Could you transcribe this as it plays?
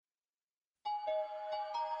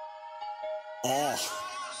Oh.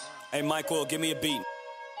 Hey, Michael, give me a beat.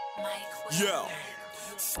 Yo.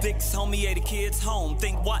 Sticks, homie, 80 kids home.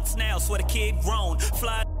 Think what's now, swear the kid grown.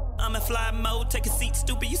 Fly, I'm in fly mode. Take a seat,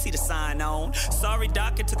 stupid, you see the sign on. Sorry,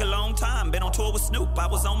 doc, it took a long time. Been on tour with Snoop, I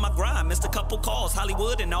was on my grind. Missed a couple calls,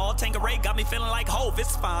 Hollywood and all. Tanqueray got me feeling like Hove,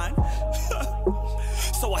 it's fine.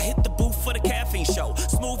 So I hit the booth for the Caffeine Show.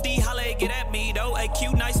 Smooth D, holla, get at me, though.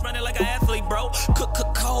 AQ, nice running like an athlete, bro.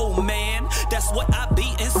 Cold, man. That's what I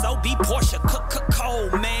be, and so be Porsche.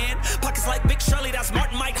 Cold, man. Pockets like Big Shirley, that's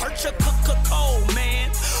Martin might hurt you. Cold,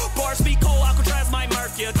 man. Bars be cold, Alcatraz might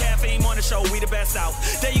murk you. Caffeine Morning Show, we the best out.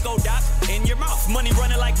 There you go, Doc, in your mouth. Money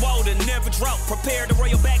running like water, never drought. Prepare the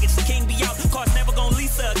royal baggage, the king be out. Cars never gonna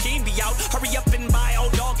Lisa, king be out. Hurry up and buy,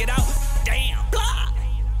 old dog, get out. Damn, blah.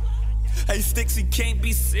 Hey, Sticks, you can't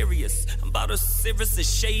be serious. I'm about as serious as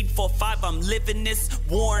Shade 4-5. I'm living this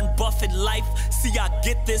Warren Buffett life. See, I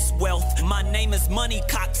get this wealth. My name is Money,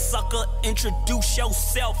 cocksucker. Introduce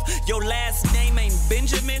yourself. Your last name ain't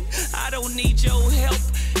Benjamin. I don't need your help.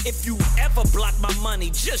 If you ever block my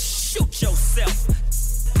money, just shoot yourself.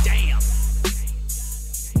 Damn.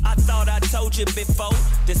 I thought I told you before.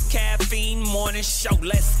 This Caffeine Morning Show.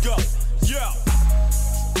 Let's go. Yo.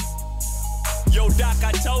 Yo, Doc,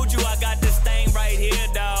 I told you I got this thing right here,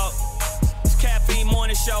 dog. It's Caffeine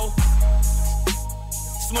Morning Show.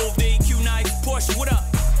 Smooth D, Q Nice, Porsche, what up?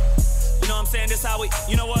 You know what I'm saying? This how we,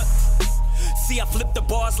 you know what? See, I flip the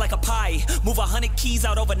bars like a pie. Move 100 keys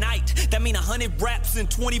out overnight. That mean 100 raps in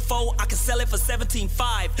 24. I can sell it for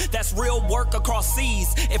 17.5. That's real work across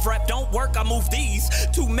seas. If rap don't work, I move these.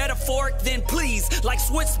 Too metaphoric, then please. Like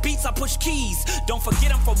Swiss beats, I push keys. Don't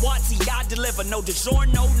forget I'm from Watsy, I deliver. No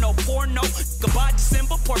DiGiorno, no porno. Goodbye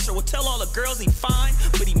December, Porsche will tell all the girls he fine,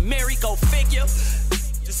 but he married, go figure.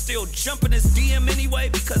 Just still jumping his DM anyway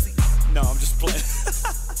because he... No, I'm just playing.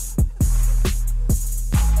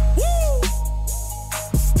 Woo!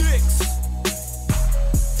 Sticks.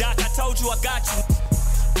 Doc, I told you I got you.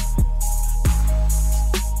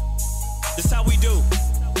 This how we do.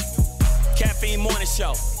 Caffeine Morning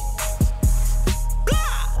Show. Blah!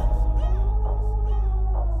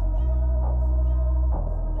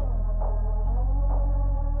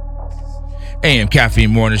 AM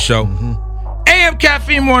Caffeine Morning Show. AM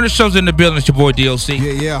Caffeine Morning Show's in the building. It's your boy DLC.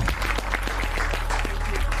 Yeah.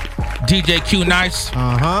 DJ Q Nice.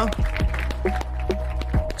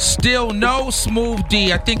 Still no Smooth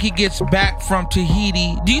D. I think he gets back from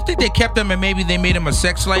Tahiti. Do you think they kept him and maybe they made him a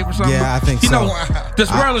sex slave or something? Yeah, I think you so. You know,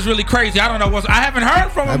 this world is really crazy. I don't know what. I haven't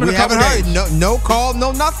heard from him in a couple days. No call,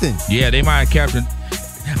 no nothing. Yeah, they might have kept him.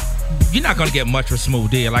 You're not gonna get much for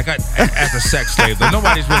Smooth D. Like as a sex slave, though.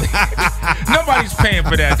 Nobody's nobody's paying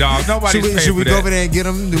for that, dog. Nobody's paying for that. Should we go over there and get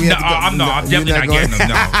him? I'm definitely not getting him.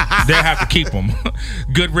 No, they have to keep him.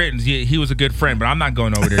 Good riddance. He was a good friend, but I'm not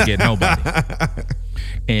going over there to get nobody.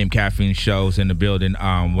 AM Caffeine Show's in the building.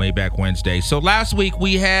 Way back Wednesday. So last week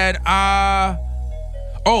we had last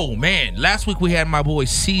week we had my boy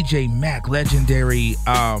CJ Mack, legendary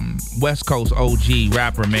West Coast OG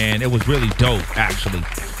rapper, man. It was really dope, actually.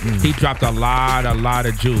 He dropped a lot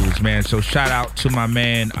of jewels, man. So shout out to my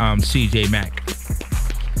man CJ Mack.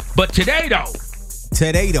 But today though,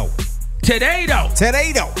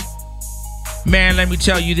 man, let me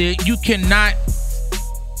tell you that you cannot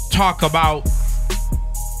talk about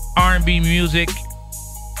R&B music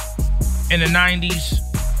in the 90s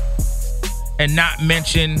and not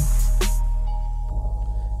mention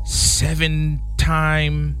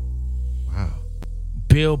 7-time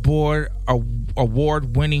Billboard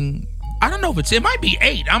award-winning. I don't know if it might be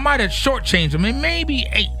 8. I might have shortchanged him. It may be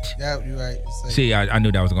 8. Yeah, you're right. See, I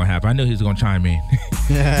knew that was going to happen. I knew he was going to chime in.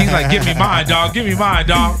 He's like, give me mine, dog. Give me mine,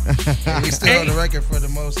 dog. And we still on the record for the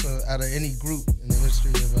most out of any group in the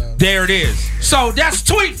history of... There it is. So that's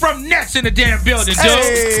Tweet from Nets in the damn building, dude.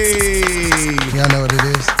 Hey! Y'all know what it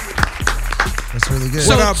is. That's really good.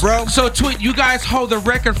 So, what up, bro? So, Tweet, you guys hold the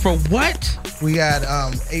record for what? We had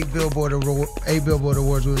 8 Billboard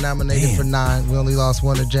Awards. We were nominated for 9. We only lost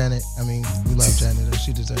 1 to Janet. I mean, we love Janet.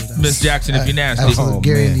 She deserves that. Miss Jackson, if you're nasty. Absolutely.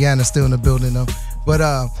 Gary, Indiana's still in the building, though. But,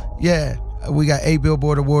 yeah, we got 8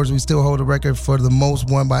 Billboard Awards. We still hold the record for the most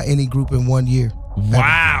won by any group in 1 year.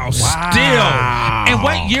 Wow. Still. And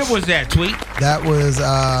what year was that, Tweet? That was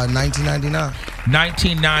 1999.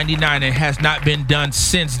 1999. It has not been done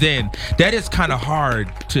since then. That is kind of hard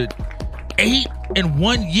to... 8 in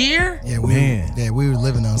 1 year? Yeah, we were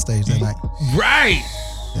living on stage that night. Right.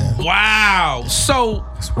 Yeah. Wow. So,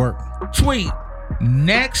 it's work. Tweet,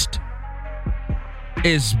 Next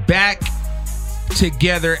is back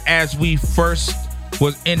together as we first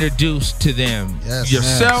was introduced to them. Yes.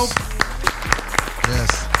 Yourself. Yes.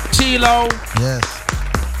 Tilo. Yes.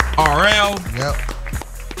 RL. Yep.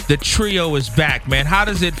 The trio is back, man. How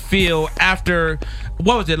does it feel after,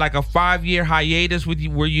 what was it, like a 5-year hiatus with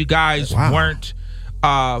you, where you guys weren't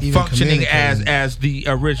functioning as the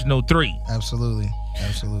original three? Absolutely.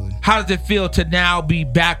 How does it feel to now be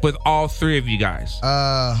back with all three of you guys?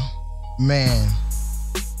 Man,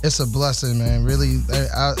 it's a blessing, man. Really,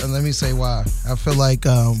 let me say why. I feel like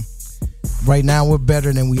right now we're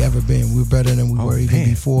better than we ever been. We're better than we were even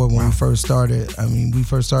before when we first started. I mean, we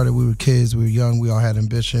were kids, we were young, we all had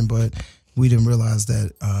ambition, but we didn't realize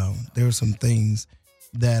that there were some things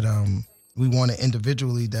that we wanted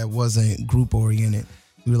individually that wasn't group oriented.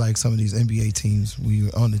 We were like some of these NBA teams. We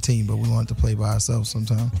were on the team, but we wanted to play by ourselves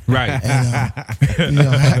sometimes. Right.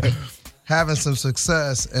 And having some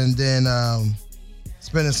success and then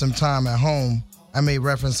spending some time at home. I made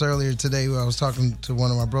reference earlier today where I was talking to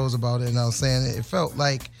one of my bros about it, and I was saying it felt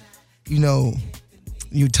like,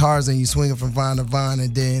 you Tarzan, you swinging from vine to vine,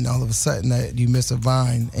 and then all of a sudden that you miss a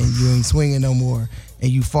vine and you ain't swinging no more,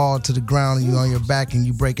 and you fall to the ground and you're on your back and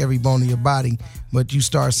you break every bone of your body, but you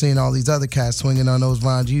start seeing all these other cats swinging on those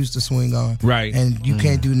vines you used to swing on. Right. And you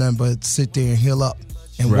can't do nothing but sit there and heal up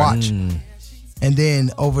and watch. And then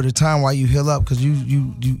over the time while you heal up, because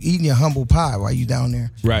you eating your humble pie while you down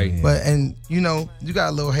there. Right. But you got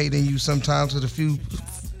a little hate in you sometimes with a few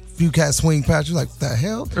cats swing past you, like, what the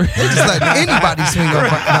hell? They just let anybody swing on.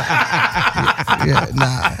 Yeah,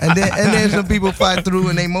 nah. And then some people fight through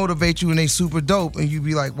and they motivate you and they super dope, and you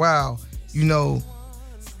be like, wow,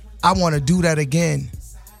 I want to do that again.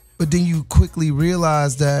 But then you quickly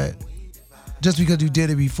realize that just because you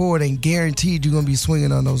did it before, it ain't guaranteed you're going to be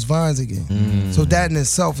swinging on those vines again. So that in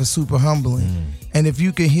itself is super humbling. And if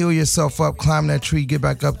you can heal yourself up, climb that tree, get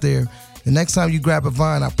back up there, the next time you grab a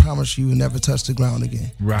vine, I promise you will never touch the ground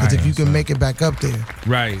again. Right. Because if you can make it back up there,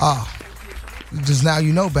 just now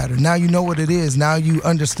you know better. Now you know what it is. Now you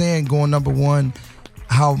understand going number one,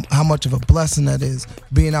 how much of a blessing that is.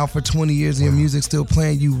 Being out for 20 years and your music still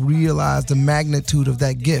playing, you realize the magnitude of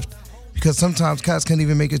that gift. Because sometimes cats can't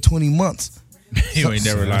even make it 20 months. You ain't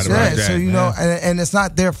never lied about that. So and it's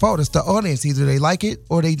not their fault. It's the audience. Either they like it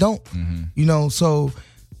or they don't. So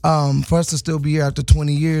for us to still be here after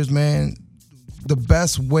 20 years, man, the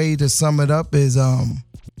best way to sum it up is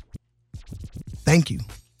thank you.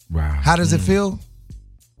 Wow. How does it feel?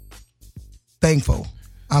 Thankful.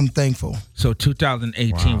 I'm thankful. So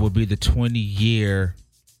 2018 will be the 20-year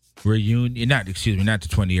reunion, not the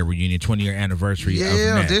 20-year reunion, 20-year anniversary of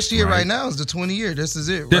Met, this year right now is the 20-year. This is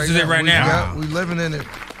it. This is it right now. We living in it.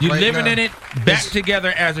 You're living in it, back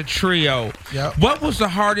together as a trio. Yep. What was the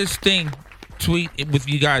hardest thing, Tweet, with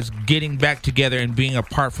you guys getting back together and being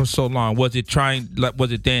apart for so long? Was it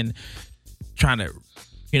then trying to,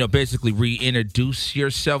 basically reintroduce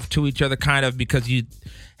yourself to each other, kind of, because you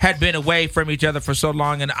had been away from each other for so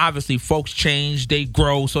long, and obviously folks change, they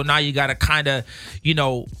grow, so now you got to kind of,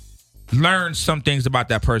 learn some things about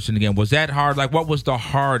that person again. Was that hard? Like, what was the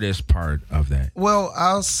hardest part of that? Well,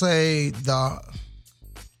 I'll say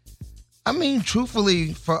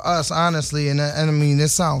truthfully for us, honestly, and I mean,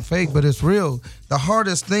 this sounds fake, but it's real. The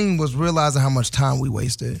hardest thing was realizing how much time we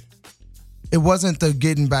wasted. It wasn't the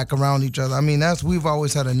getting back around each other. I mean, we've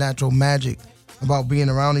always had a natural magic about being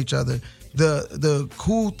around each other. The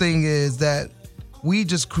cool thing is that we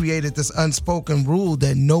just created this unspoken rule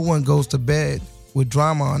that no one goes to bed with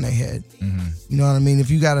drama on their head. You know what I mean? If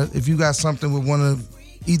you got something with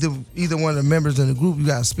either one of the members in the group, you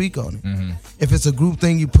gotta speak on it. If it's a group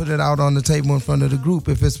thing, you put it out on the table in front of the group.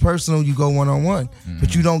 If it's personal, you go one-on-one.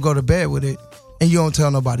 But you don't go to bed with it, and you don't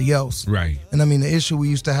tell nobody else. Right. And I mean, the issue we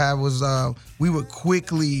used to have was we would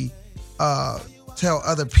quickly tell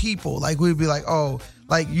other people. Like, we'd be like, oh,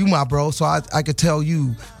 like, you my bro, so I could tell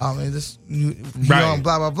you, you on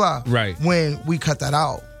blah, blah, blah. Right. When we cut that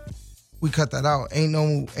out. Ain't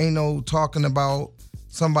no talking about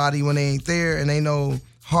somebody when they ain't there, and ain't no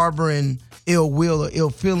harboring ill will or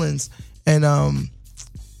ill feelings. And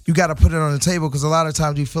you got to put it on the table, because a lot of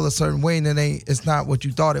times you feel a certain way and it's not what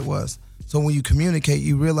you thought it was. So when you communicate,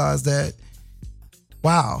 you realize that,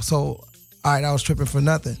 wow, so all right, I was tripping for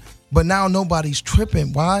nothing. But now nobody's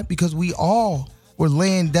tripping. Why? Because we all were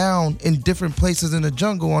laying down in different places in the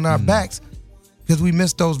jungle on our backs, because we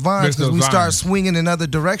missed those vines, because we start swinging in other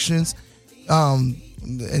directions. And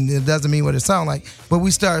it doesn't mean what it sounds like, but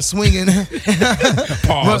we start swinging.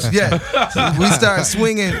 Pause. Yeah, we start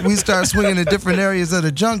swinging in different areas of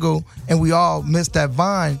the jungle, and we all missed that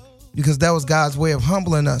vine, because that was God's way of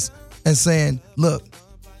humbling us and saying, look,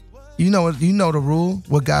 you know the rule.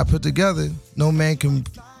 What God put together, no man can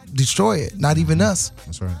destroy it, not even us.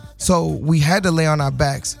 That's right. So we had to lay on our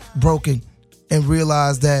backs broken and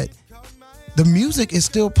realize that the music is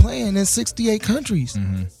still playing in 68 countries.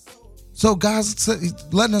 So God's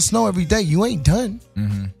letting us know every day, you ain't done.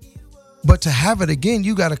 But to have it again,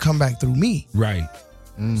 you got to come back through me. Right.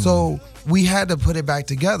 So we had to put it back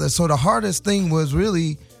together. So the hardest thing was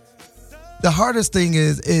really,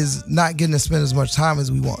 is not getting to spend as much time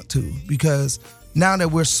as we want to, because now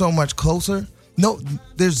that we're so much closer,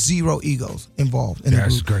 there's zero egos involved in the group.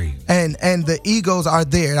 That's great. And the egos are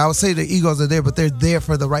there. I would say the egos are there, but they're there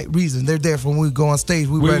for the right reason. They're there for when we go on stage.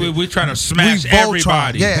 We're trying to smash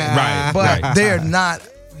everybody. Yeah. Right. But they're not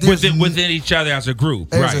within each other as a group.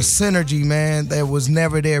 There's a synergy, man, that was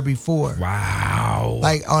never there before. Wow.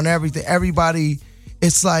 Like on everything. Everybody,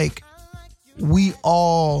 it's like we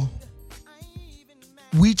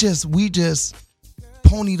just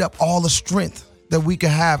ponied up all the strength that we could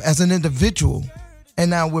have as an individual, and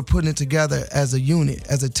now we're putting it together as a unit,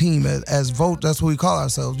 as a team, as Volt. That's what we call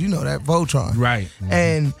ourselves. You know that, Voltron. Right.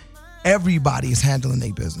 And everybody is handling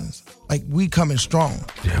their business. Like, we coming strong.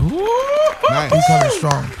 Nice. We coming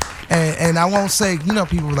strong. And I won't say,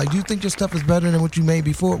 people were like, do you think your stuff is better than what you made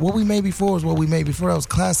before? What we made before is what we made before. That was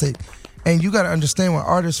classic. And you got to understand, when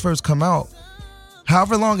artists first come out,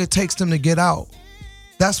 however long it takes them to get out,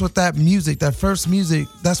 that's what that first music,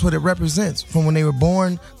 that's what it represents. From when they were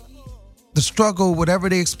born, the struggle, whatever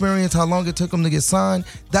they experienced, how long it took them to get signed,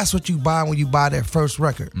 that's what you buy when you buy their first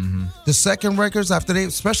record. The second records,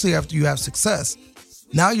 especially after you have success,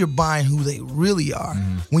 now you're buying who they really are.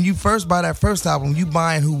 When you first buy that first album, you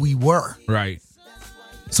buying who we were. Right.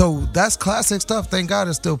 So that's classic stuff. Thank God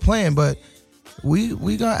it's still playing, but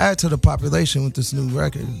we gonna add to the population with this new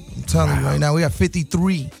record. I'm telling you right now, we have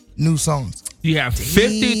 53 new songs. You have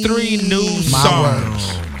 53 new songs. My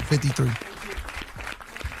words. 53.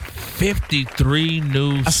 53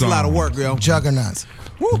 new songs. That's a lot of work, yo. Juggernauts.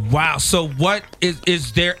 Woo. Wow. So what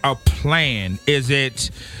is there a plan? Is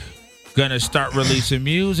it gonna start releasing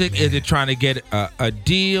music? Is it trying to get a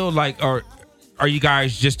deal? Or are you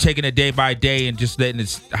guys just taking it day by day and just letting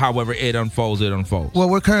it, however it unfolds, it unfolds? Well,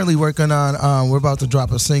 we're currently working on, we're about to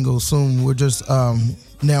drop a single soon. We're just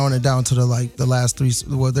narrowing it down to the last three.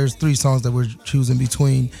 Well, there's 3 songs that we're choosing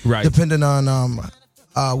between, right, depending on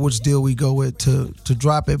which deal we go with to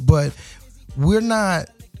drop it. But we're not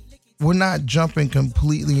jumping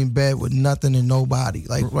completely in bed with nothing and nobody.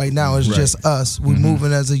 Like right now, it's just us. We're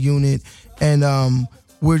moving as a unit, and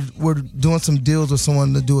we're doing some deals with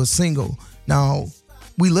someone to do a single. Now,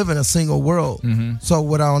 we live in a single world, so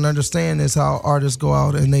what I don't understand is how artists go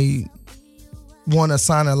out and they want to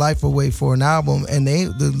sign their life away for an album, and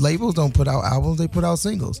the labels don't put out albums, they put out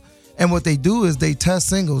singles. And what they do is they test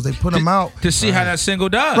singles, they put them out to see how that single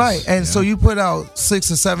does. Right, and so you put out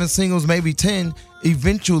 6 or 7 singles, maybe 10.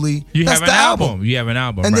 Eventually, that's have the an album. You have an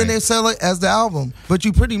album, and right. then they sell it as the album. But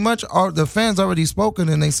you pretty much the fans already spoken,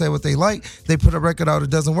 and they say what they like. They put a record out, it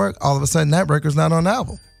doesn't work. All of a sudden, that record's not on the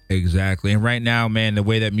album. Exactly. And right now, man, the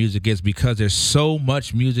way that music is, because there's so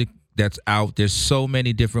much music that's out, there's so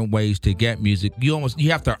many different ways to get music. You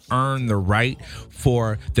have to earn the right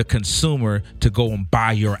for the consumer to go and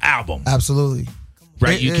buy your album. Absolutely.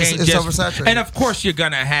 Right, you can't it's just oversaturated. And of course, you're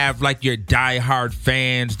gonna have like your diehard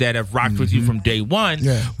fans that have rocked with you from day one.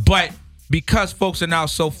 Yeah. But because folks are now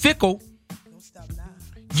so fickle,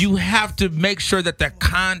 you have to make sure that the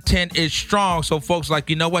content is strong. So folks like,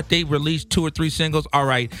 you know what? They released 2 or 3 singles. All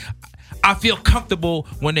right, I feel comfortable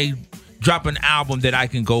when they drop an album that I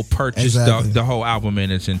can go purchase the whole album in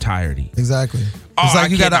its entirety. Exactly. Oh, it's like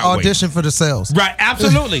you got to audition for the sales. Right,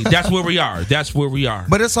 absolutely. That's where we are.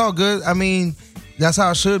 But it's all good. I mean, that's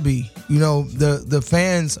how it should be. You know, the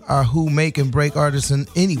fans are who make and break artists in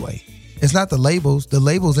anyway. It's not the labels. The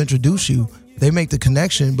labels introduce you. They make the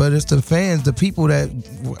connection, but it's the fans, the people that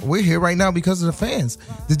we're here right now because of the fans.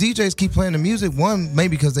 The DJs keep playing the music, one,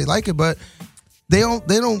 maybe because they like it, but they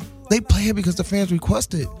play it because the fans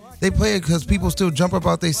request it. They play it because people still jump up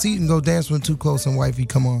out their seat and go dance when Too Close and Wifey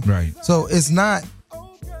come on. Right. So it's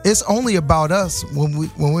only about us when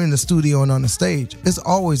we're in the studio and on the stage. It's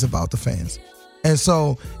always about the fans. And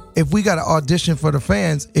so if we got to audition for the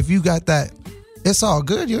fans, if you got that, it's all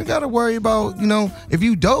good. You ain't got to worry about, if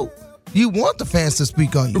you dope, you want the fans to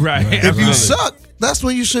speak on you. Right. If you suck, that's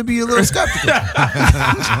when you should be a little skeptical.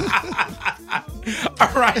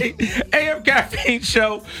 All right. AM Caffeine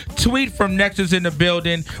Show. Tweet from Nexus in the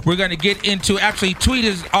building. We're going to get into, actually, Tweet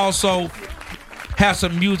is also has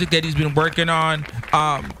some music that he's been working on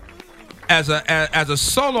as a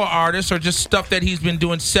solo artist, or just stuff that he's been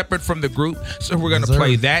doing separate from the group. So we're going to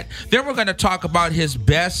play that. Then we're going to talk about his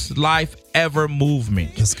best life ever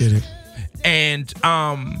movement. Let's get it. And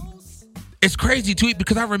it's crazy, Tweet,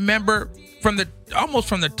 because I remember from the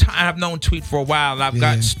time I've known Tweet for a while, and I've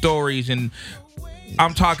got stories, and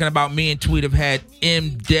I'm talking about me and Tweet have had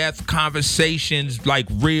in-depth conversations, like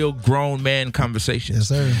real grown man conversations.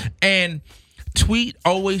 Yes, sir. And Tweet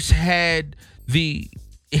always had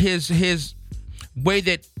his way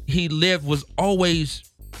that he lived was always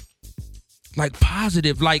like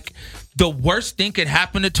positive. Like the worst thing could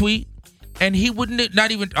happen to Tweet, and he wouldn't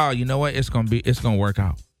not even. Oh, you know what? It's gonna work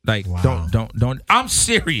out. Like don't. I'm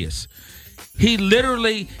serious. He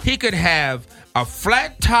could have a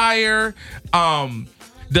flat tire.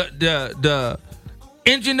 The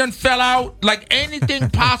engine done fell out. Like anything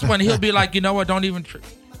possible, and he'll be like, you know what? Don't even.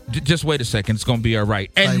 Just wait a second. It's gonna be all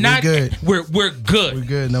right. And like, we're good. We're good. We're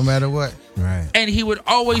good no matter what. Right. And he would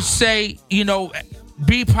always say, you know,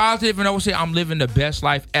 be positive, and always say, I'm living the best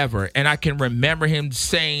life ever. And I can remember him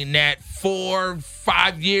saying that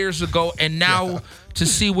 4-5 years ago, and now to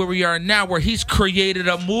see where we are now, where he's created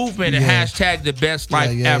a movement and hashtag the best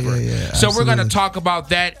life ever. So we're going to talk about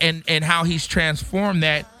that and how he's transformed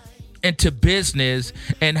that into business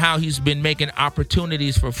and how he's been making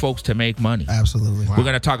opportunities for folks to make money. Absolutely. We're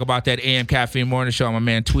going to talk about that AM Caffeine Morning Show. My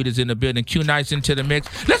man Tweet is in the building. Q Nice into the mix.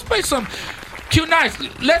 Let's play some Q Nice.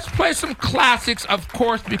 Let's play some classics, of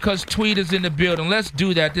course, because Tweet is in the building. Let's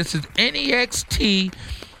do that. This is NEXT.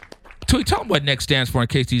 Tweet, tell them what NEXT stands for in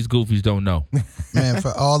case these goofies don't know. Man,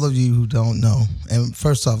 for all of you who don't know, and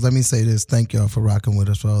first off, let me say this. Thank y'all for rocking with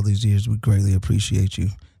us for all these years. We greatly appreciate you.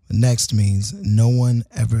 Next means no one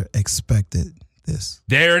ever expected this.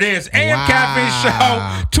 There it is. AM Caffeine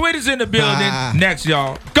Show. Tweet is in the building. Next,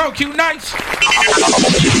 y'all. Go, Q Nice.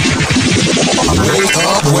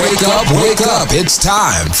 Wake up. It's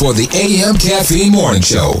time for the AM Caffeine Morning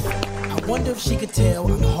Show. I wonder if she could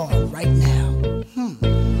tell I'm hard right now.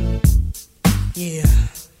 Yeah.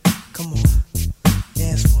 Come on.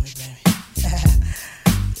 Dance for me, baby. Yeah.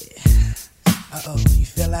 Uh-oh. You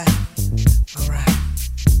feel that? All right.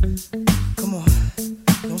 Come on,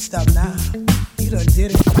 don't stop now. You done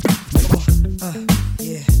did it. Come on,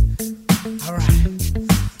 yeah. All right,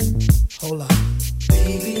 hold up.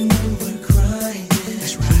 Baby, when we're crying,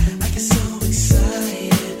 that's right. I get so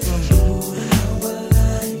excited. Oh, how I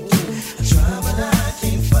like it. I try, but I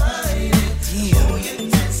can't fight it. Yeah. Oh, you're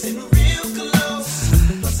dancing real close,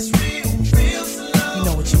 but it's real slow. You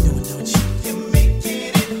know what you're doing, don't you? You're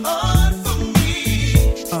making it hard for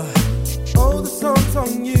me. Oh, the song's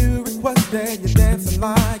on you. Requested you're dancing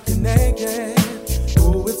like you're naked.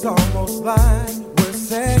 Oh, it's almost like we're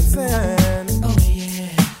sexing. Oh yeah.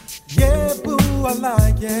 Yeah, boo, I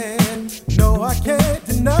like it. No, I can't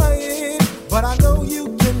deny it, but I know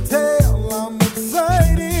you can tell I'm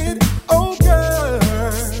excited. Oh, girl.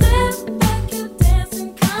 Step back, you're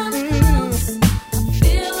dancing kinda close. I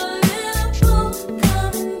feel a little pull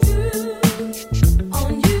coming through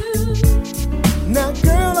on you. Now,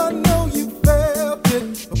 girl, I know you felt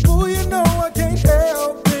it, but boy, you know I can't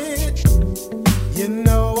help it. You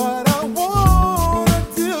know what I wanna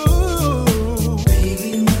do.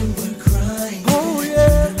 Baby, when we're crying, oh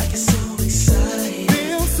yeah, I get so excited.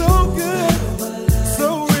 feel so good,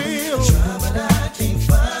 so real.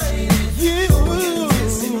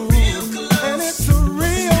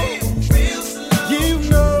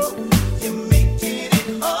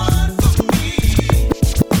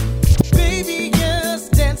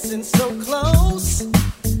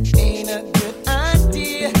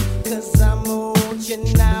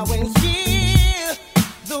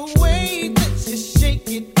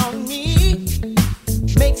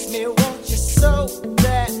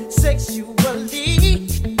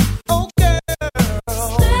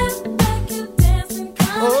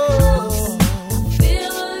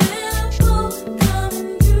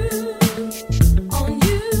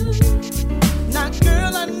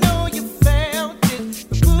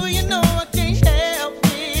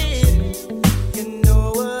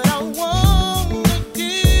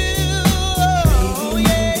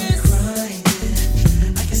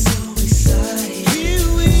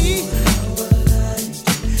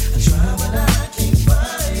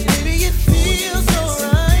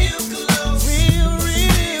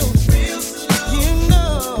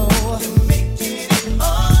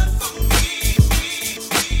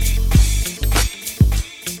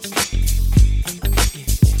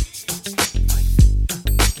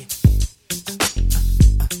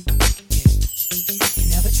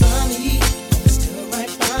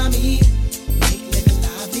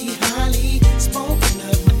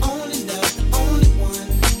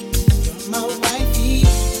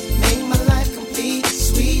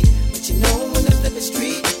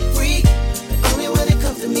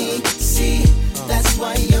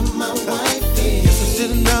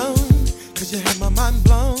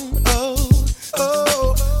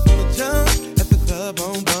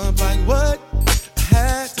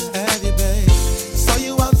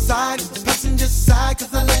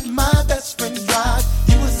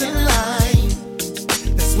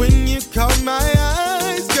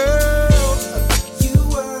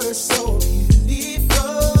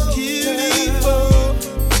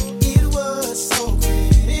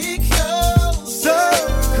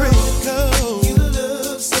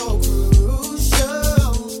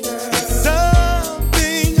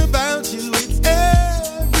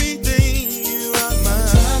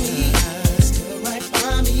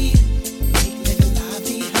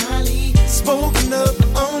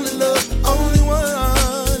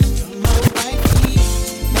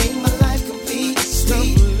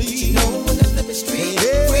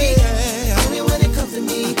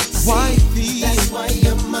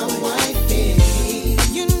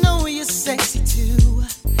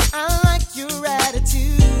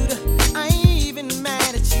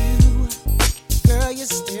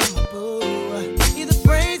 boo. Either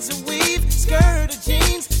braids or weave, skirt or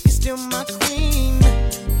jeans, you're still my queen.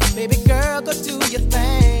 Baby girl, go do your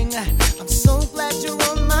thing. I'm so glad you're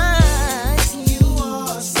on mine. You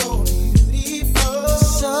are so beautiful.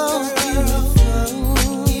 So beautiful.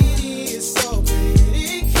 It is so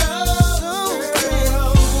critical. So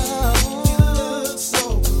critical. You look so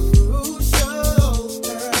crucial.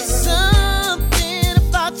 Something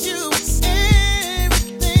about you is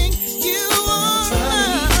everything. You are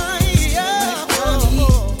mine.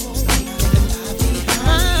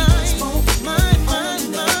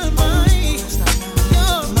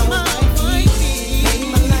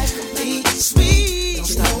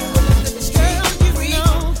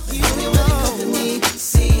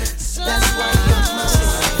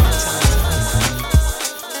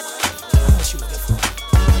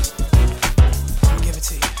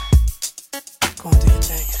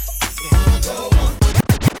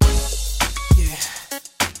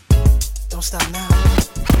 Don't stop now.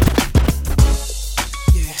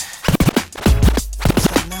 Yeah. Don't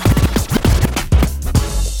stop now.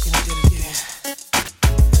 You done did it again.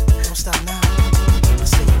 Don't stop now. I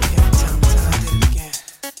say you again, time and time. Did it again.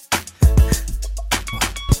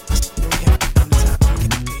 I say you again, time and time.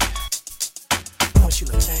 I want you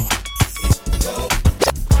to think.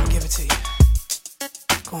 I'll give it to you.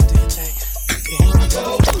 Go and do your thing. Yeah. Go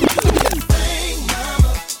do your thing,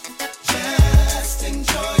 mama. Just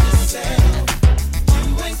enjoy yourself.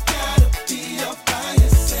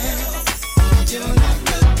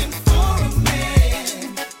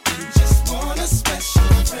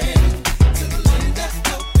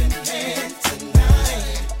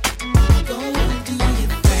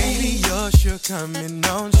 Coming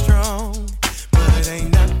on strong, but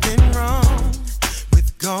ain't nothing wrong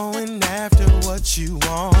with going after what you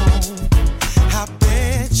want. I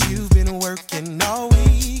bet you've been working all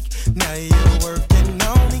week. Now you're working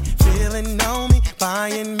on me, feeling on me,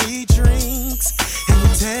 buying me drinks, and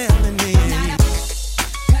you're telling me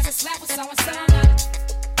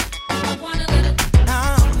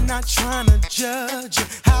I'm not trying to judge you,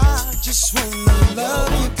 I just wanna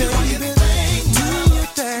love you, baby. Do your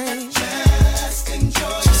thing.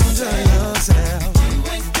 Enjoy yourself. You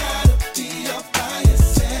ain't gotta be all by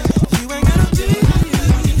yourself. You ain't gotta be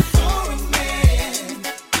for a man.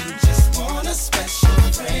 You just want a special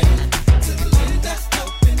friend to lend a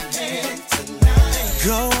helping hand tonight.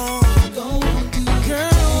 Go on,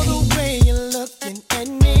 girl, the way you're looking at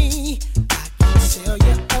me, I can tell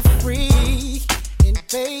you're a freak. And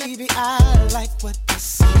baby, I like what I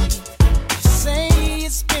see. You say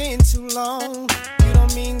it's been too long. You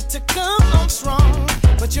don't mean to come on strong,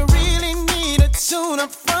 but you really need a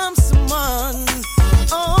tune-up from someone.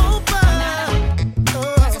 Oh, but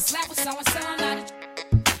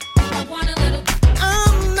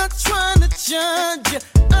I'm not trying to judge you.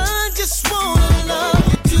 I just wanna love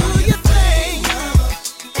you. Do your thing.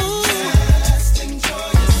 Ooh. Just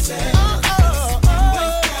enjoy yourself. You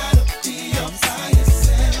ain't gotta be all by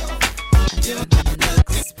yourself. You're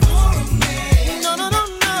looking for a man. No.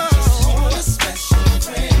 Just want a special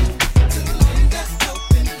friend to lend a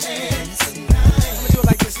helping hand tonight. I'ma do it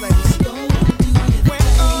like this, ladies. When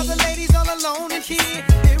all the ladies all alone in here,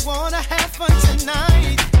 they wanna have fun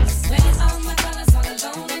tonight. When all my fellas all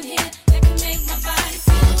alone in here, they can make my body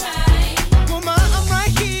feel right. Woman, I'm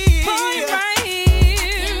right here. Boy, right here. I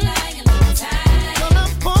can't lie, you look tight. Girl,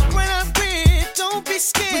 I'm pumped when I'm with. Don't be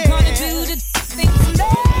scared. We're gonna do the thing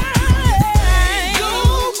tonight. Go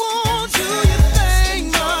on, do your thing,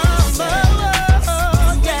 mama.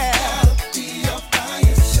 Yeah. Be all by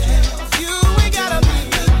yourself. You ain't gotta be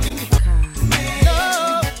man. No.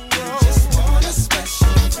 Just want a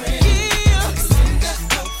special friend.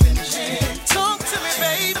 Yeah. Talk to me,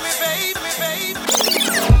 baby.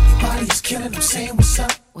 Body's killing, I'm saying what's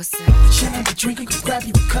up. What's up? Chillin', be drinking, go grab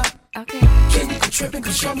you a cup. Okay. Can you go trippin',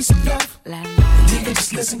 go show me some love. Let me Nigga,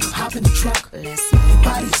 just listen, go hop in the truck. listen. Your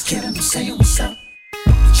body's killing, I'm saying what's up.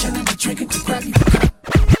 Chillin', be drinking, go grab you a cup.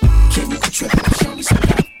 Can you go trippin', go show me some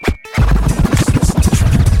love. Nigga, just listen to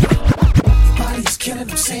try. Your body's killing,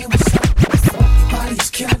 I'm saying what's up. Your body's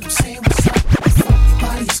killing, I'm saying what's up. Your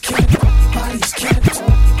body's killing, your body's killing, your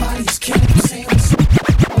body's killing, I'm saying what's up.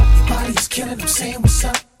 Your body's killing, I'm saying what's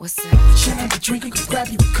up. What's up? Chillin', be drinking, go grab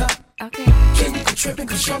you a cup. Okay. Can you go trippin',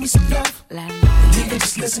 go show me some love. Let me Nigga,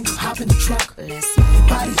 just listen, go hop in the truck. listen. Your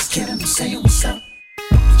body's killing, I'm saying what's up.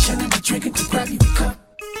 Chillin', be drinking, go grab you a cup.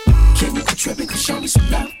 Can you go trippin', go show me some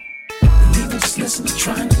love. Nigga, just listen, I'm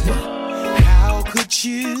trying to work. How could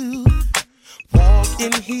you walk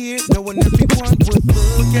in here knowing everyone would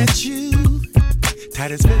look at you?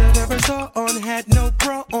 Tightest fit I've ever saw on, had no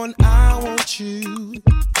bra on, I want you.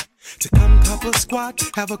 to come couple squat,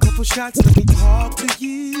 have a couple shots, let me talk to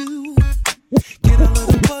you. Get a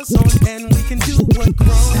little buzz on and we can do what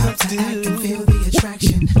grown-ups do. I can feel the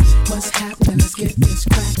attraction. What's happening? Let's get this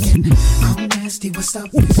cracking. I'm nasty. What's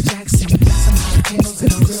up, Miss Jackson? Some hot candles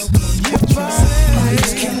and a real good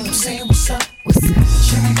Body's killing. I'm saying what's up. What's that?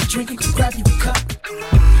 Check it, drink it, grab you a cup.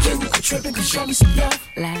 Can you go tripping? Can show me some love.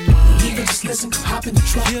 Even just listen, go hop in the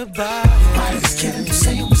truck. Body's killing. I'm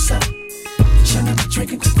saying what's up. Check it,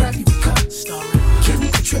 drink it, grab you a cup. Can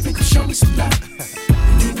you go tripping? Can show me some love.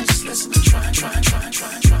 Even just listen, try.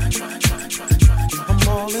 I'm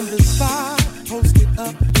all in the spot, posted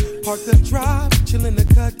up, park the drive, chill in the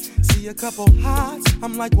cut, see a couple hots.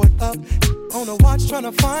 I'm like, what up? On a watch, trying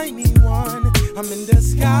to find me one. I'm in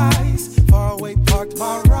disguise, far away, parked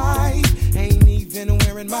my right. Ain't even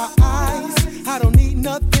wearing my eyes. I don't need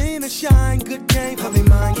nothing to shine. Good game, I'll be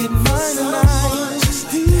mine, get mine tonight.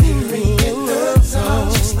 Just like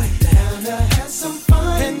that, just like that. Down to have some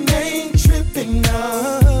fun and ain't tripping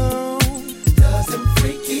now. Them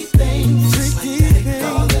freaky things, just like that.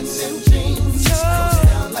 All in them jeans, just goes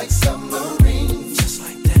down like submarines, just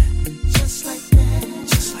like that, just like that,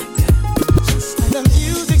 just like that, just like that. The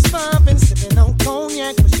music's pumping, sipping on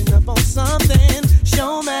cognac, pushing up on something.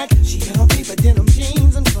 Show Mac, she got on paper denim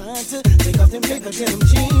jeans. I'm trying to take off them paper denim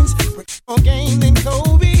jeans. On game than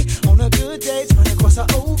Kobe, on a good day, trying to cross her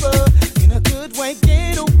over in a good way.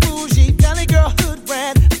 Ghetto bougie, valley girl, hood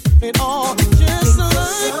rat, it all just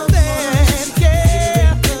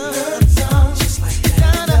like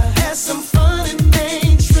that. Some fun and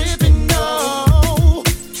ain't tripping, no.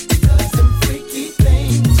 Does them freaky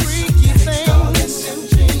things, all in them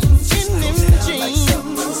jeans, like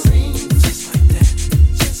submarines, just like that,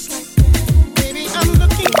 just like that. Baby, I'm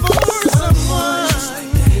looking for someone. Just like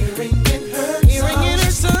that. Hearing in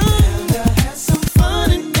her song. Have some fun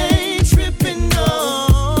and ain't tripping, no.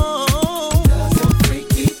 Does them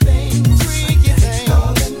freaky things,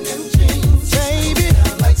 all in them jeans, baby,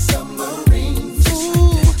 like submarines.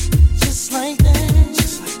 Ooh. Just like that.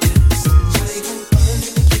 Somebody gon' burn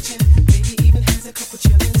in the kitchen. Baby even has a couple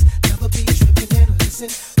chillins. Never be tripping and listen.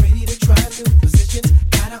 Ready to try new positions.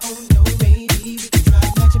 Got her own dough, maybe we can try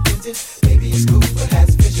matching Benzes. Baby is cool but has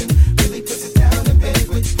vision. Really puts it down in bed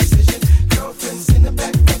with precision. Girlfriends in the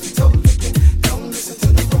back, puppy toe licking. Don't listen to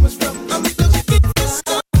the rumors from I'm looking for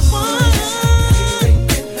someone. Hearing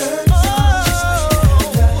in her song. Just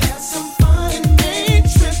like that. Have some fun and ain't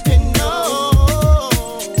tripping, no.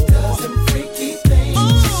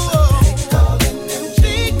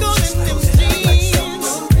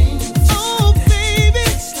 Oh, baby,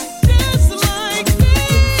 just like that.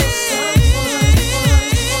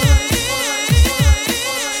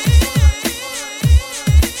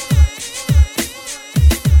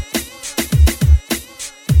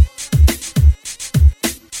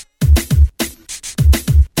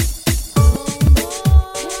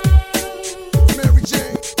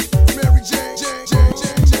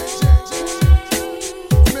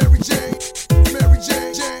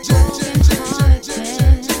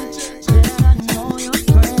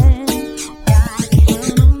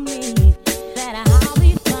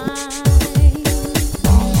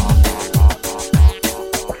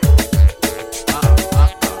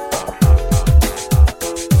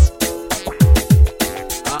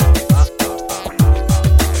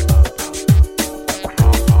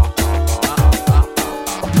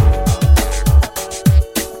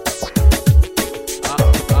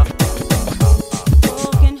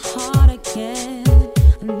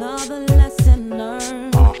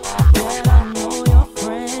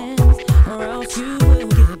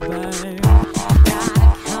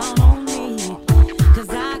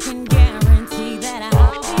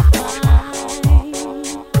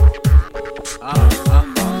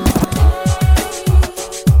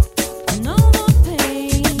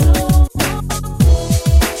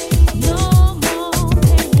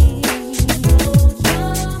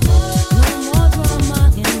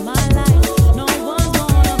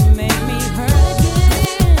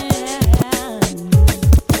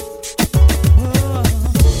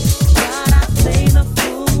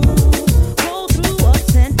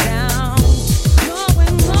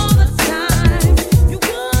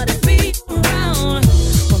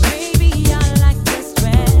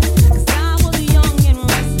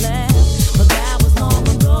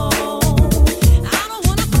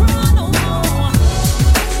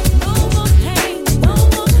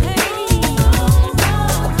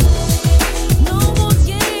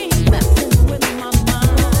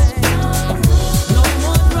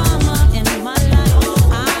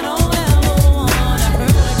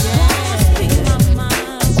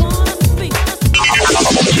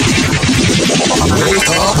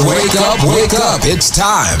 up, wake up. It's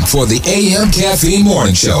time for the AM Caffeine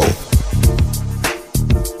Morning Show.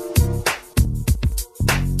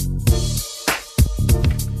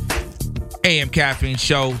 AM Caffeine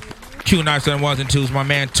Show. Q Nights on ones and twos. My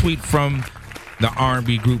man Tweet from the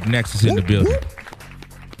R&B group Nexus in the building.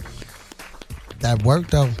 That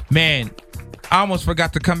worked though. Man, I almost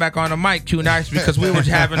forgot to come back on the mic, Q Nights, because we were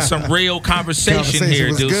having some real conversation here,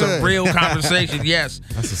 was dude. good. Some real conversation, yes.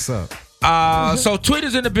 That's what's up. So Tweet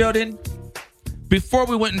is in the building. Before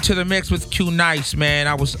we went into the mix with Q Nice, man,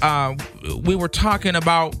 we were talking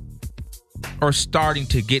about, or starting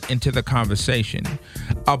to get into the conversation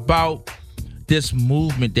about this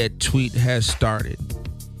movement that Tweet has started,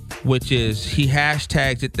 which is he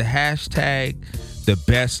hashtags it the hashtag the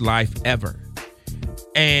best life ever.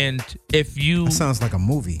 And if you That sounds like a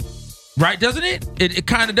movie. right, doesn't it? It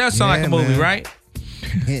kind of does sound like a movie, man. right?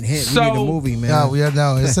 Hint, So- we need a movie, man.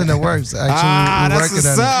 No, it's in the works. Actually, we're that's working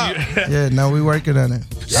what's on up. it. Yeah, no, we're working on it.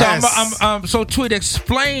 So Yes. so Tweet,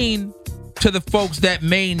 explain to the folks that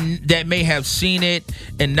may have seen it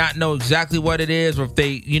and not know exactly what it is, or if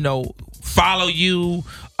they follow you,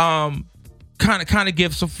 kind of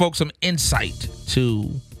give some folks some insight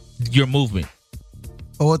to your movement.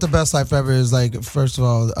 Well, what the best life ever is, like, first of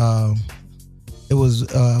all, it was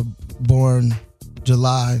born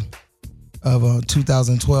July of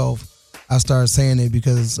 2012. I started saying it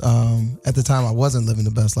because at the time I wasn't living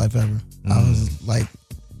the best life ever. I was like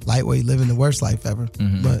lightweight living the worst life ever.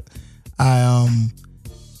 But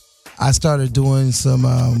I started doing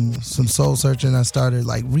some soul searching. I started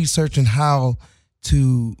like researching how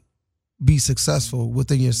to be successful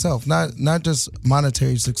within yourself, not just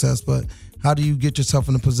monetary success, but how do you get yourself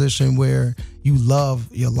in a position where you love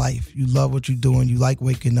your life, you love what you're doing, you like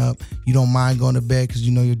waking up, you don't mind going to bed because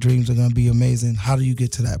you know your dreams are going to be amazing. How do you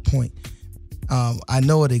get to that point? I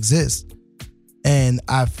know it exists, and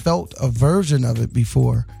I felt a version of it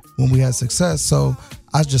before when we had success, so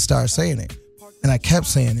I just started saying it, and I kept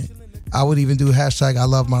saying it. I would even do hashtag I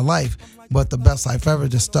love my life, but the best life ever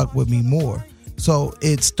just stuck with me more. So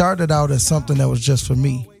it started out as something that was just for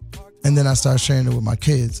me, and then I started sharing it with my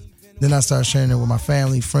kids. Then I started sharing it with my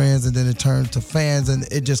family, friends, and then it turned to fans,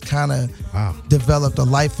 and it just kind of developed a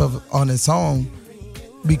life on its own,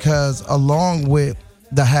 because along with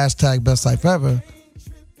the hashtag best life ever,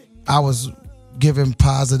 I was giving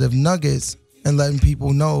positive nuggets and letting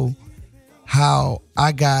people know how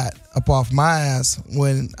I got up off my ass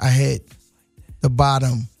when I hit the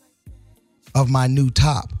bottom of my new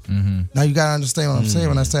top. Now you gotta understand what I'm saying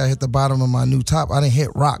when I say I hit the bottom of my new top. I didn't hit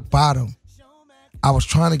rock bottom. I was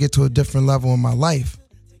trying to get to a different level in my life,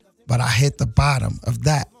 but I hit the bottom of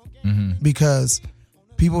that because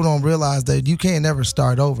people don't realize that you can't never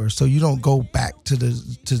start over. So you don't go back to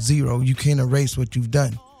zero. You can't erase what you've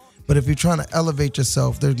done. But if you're trying to elevate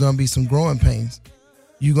yourself, there's gonna be some growing pains.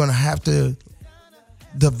 You're gonna have to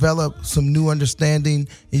develop some new understanding,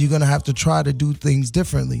 and you're gonna have to try to do things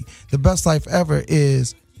differently. The best life ever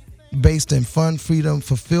is based in fun, freedom,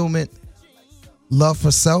 fulfillment, love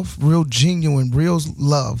for self, real genuine, real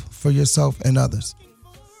love for yourself and others,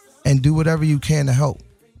 and do whatever you can to help.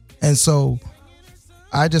 And so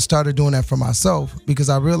I just started doing that for myself because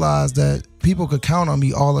I realized that people could count on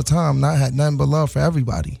me all the time, and I had nothing but love for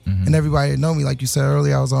everybody. And everybody that know me, like you said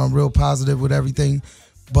earlier, I was on real positive with everything,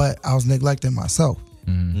 but I was neglecting myself.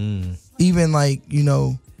 Even like,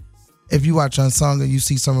 if you watch Unsung and you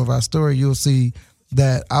see some of our story, you'll see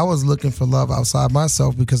that I was looking for love outside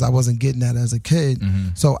myself because I wasn't getting that as a kid.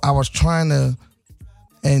 So I was trying to,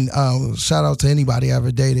 and shout out to anybody I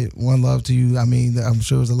ever dated. One love to you. I mean, I'm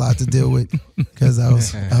sure it was a lot to deal with because I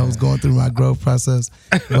was going through my growth process.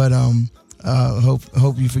 But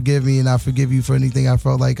hope you forgive me, and I forgive you for anything I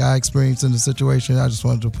felt like I experienced in the situation. I just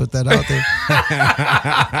wanted to put that out there.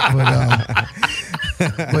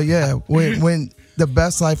 But yeah, when the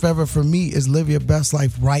best life ever for me is live your best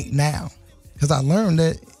life right now. Because I learned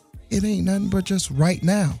that it ain't nothing but just right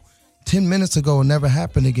now. 10 minutes ago, it never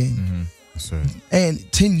happened again. That's right.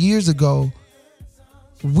 And 10 years ago,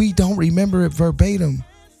 we don't remember it verbatim.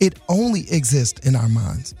 It only exists in our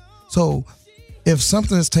minds. So if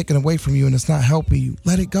something is taken away from you and it's not helping you,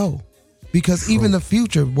 let it go. Because even the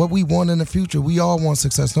future, what we want in the future, we all want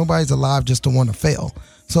success. Nobody's alive just to want to fail.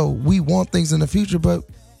 So we want things in the future, but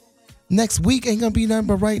next week ain't going to be nothing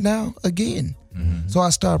but right now again. So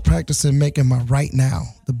I started practicing making my right now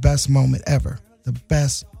the best moment ever, the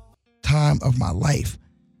best time of my life.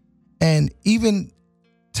 And even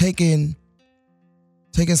taking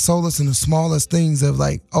solace in the smallest things of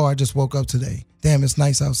like, oh, I just woke up today. Damn, it's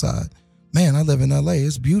nice outside. Man, I live in LA.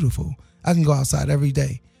 It's beautiful. I can go outside every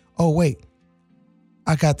day. Oh, wait,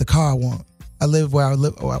 I got the car I want. I live where I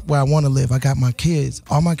want to live. I got my kids.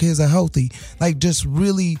 All my kids are healthy. Like just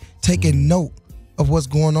really taking note of what's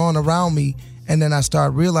going on around me. And then I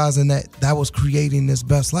started realizing that was creating this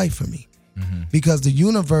best life for me. Because the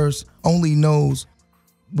universe only knows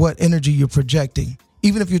what energy you're projecting.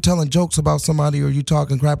 Even if you're telling jokes about somebody or you're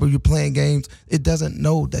talking crap or you're playing games, it doesn't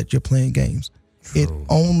know that you're playing games. True. It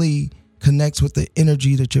only connects with the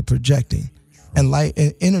energy that you're projecting. And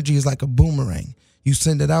energy is like a boomerang. You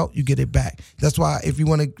send it out, you get it back. That's why if you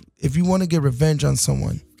want to get revenge on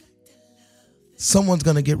someone, someone's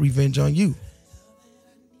going to get revenge on you.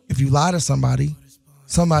 If you lie to somebody,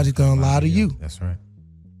 somebody's going to lie to you. That's right.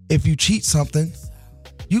 If you cheat something,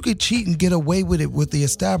 you could cheat and get away with it with the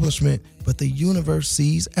establishment, but the universe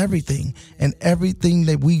sees everything, and everything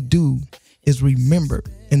that we do is remembered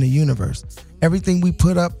in the universe. Everything we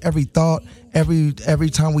put up, every thought, every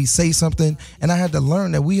time we say something, and I had to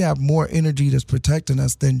learn that we have more energy that's protecting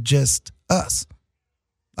us than just us.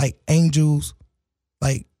 Like angels,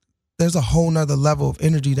 like there's a whole nother level of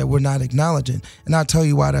energy that we're not acknowledging, and I'll tell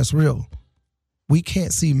you why that's real. We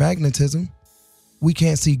can't see magnetism. We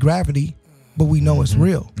can't see gravity, but we know it's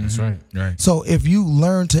real. That's right. Right. So if you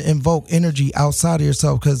learn to invoke energy outside of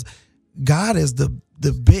yourself, because God is the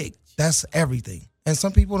big, that's everything. And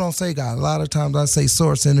some people don't say God. A lot of times I say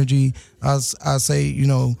source energy. I say,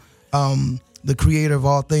 the creator of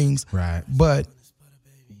all things. Right. But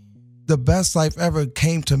the best life ever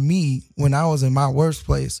came to me when I was in my worst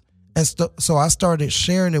place. And so I started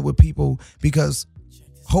sharing it with people because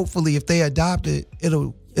hopefully if they adopt it,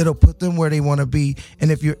 it'll put them where they want to be.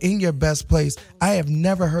 And if you're in your best place, I have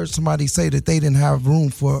never heard somebody say that they didn't have room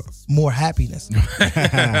for more happiness.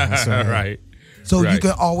 That's Right. So Right. you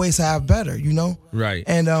can always have better, Right.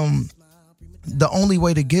 And the only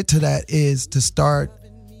way to get to that is to start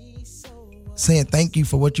saying thank you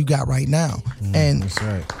for what you got right now. And That's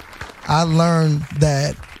right. I learned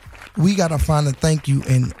that we got to find a thank you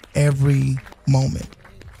in every moment.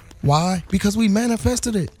 Why? Because we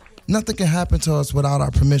manifested it. Nothing can happen to us without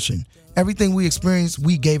our permission. Everything we experience,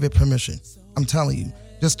 we gave it permission. I'm telling you.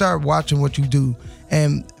 Just start watching what you do.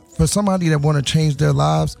 And for somebody that want to change their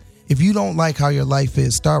lives, if you don't like how your life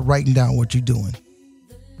is, start writing down what you're doing.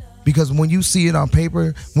 Because when you see it on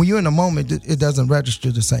paper, when you're in the moment, it doesn't register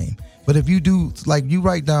the same. But if you do, like you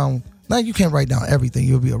write down, now you can't write down everything,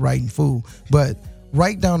 you'll be a writing fool. But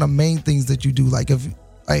write down the main things that you do. Like if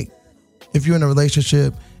you're in a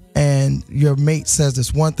relationship and your mate says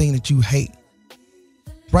this one thing that you hate,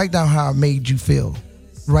 write down how it made you feel.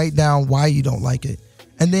 Write down why you don't like it.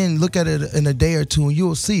 And then look at it in a day or two and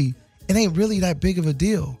you'll see it ain't really that big of a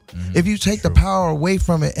deal. If you take the power away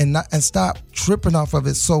from it and stop tripping off of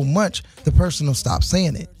it so much, the person will stop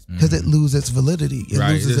saying it because it loses its validity. It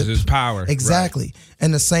Right. loses Its power. Exactly. Right.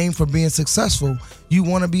 And the same for being successful. You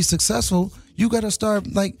want to be successful, you got to start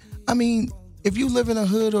if you live in a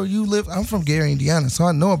hood or I'm from Gary, Indiana, so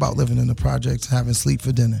I know about living in the projects, having sleep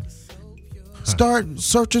for dinner. Start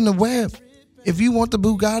searching the web. If you want the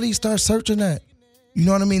Bugatti, start searching that. You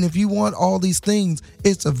know what I mean? If you want all these things,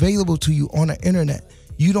 it's available to you on the internet.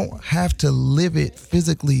 You don't have to live it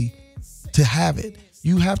physically to have it.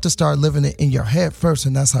 You have to start living it in your head first,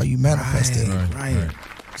 and that's how you manifest it. Right.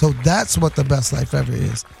 So that's what the best life ever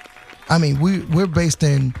is. I mean, we're based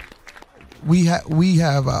in, we have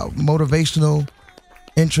motivational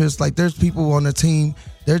interests. Like there's people on the team,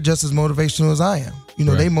 they're just as motivational as I am.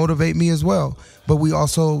 They motivate me as well. But we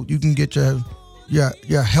also, you can get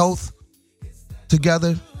your health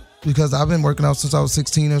together, because I've been working out since I was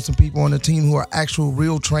 16. There's some people on the team who are actual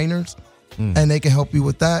real trainers, and they can help you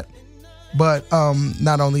with that. But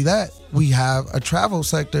not only that, we have a travel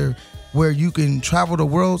sector where you can travel the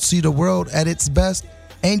world, see the world at its best,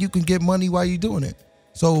 and you can get money while you're doing it.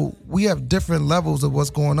 So we have different levels of what's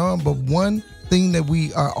going on, but one thing that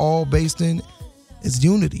we are all based in is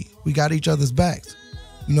unity. We got each other's backs.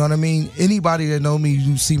 You know what I mean? Anybody that know me,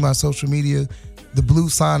 you see my social media, the blue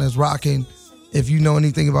sign is rocking. If you know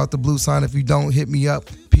anything about the blue sign, if you don't, hit me up,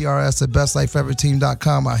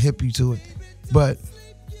 prs@bestlifeeverteam.com. I'll hip you to it. But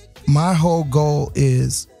my whole goal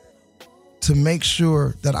is to make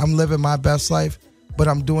sure that I'm living my best life, but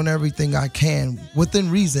I'm doing everything I can within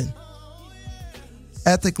reason,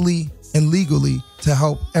 ethically and legally, to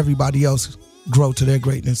help everybody else grow to their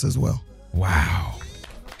greatness as well. Wow.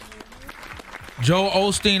 Joel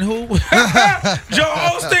Osteen who? Joel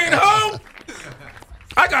Osteen who?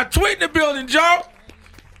 I got Tweet in the building, Joe.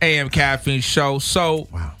 AM Caffeine Show. So,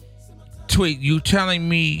 Tweet, you telling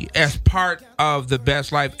me as part of the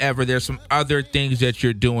best life ever, there's some other things that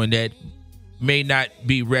you're doing that may not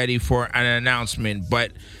be ready for an announcement,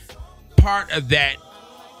 but part of that,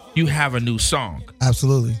 you have a new song.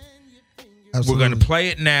 Absolutely. Absolutely. We're going to play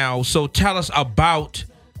it now. So tell us about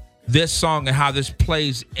this song and how this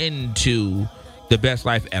plays into the best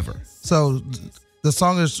life ever. So the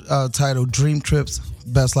song is titled Dream Trips,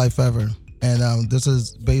 Best Life Ever. And this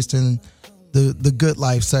is based in the good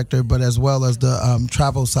life sector, but as well as the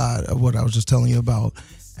travel side of what I was just telling you about.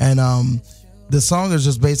 And the song is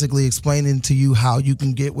just basically explaining to you how you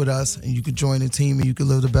can get with us and you can join the team and you can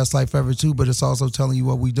live the best life ever too. But it's also telling you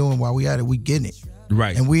what we doing while we at it. We getting it.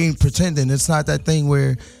 Right. And we ain't pretending. It's not that thing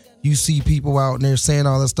where you see people out there saying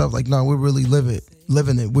all that stuff. Like, no, we're really living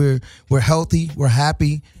it. We're healthy. We're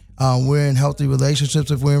happy. We're in healthy relationships.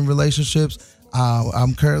 If we're in relationships,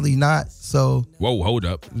 I'm currently not. So whoa, hold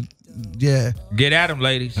up. Yeah. Get at them,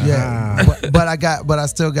 ladies. Yeah. But I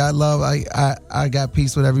still got love. I got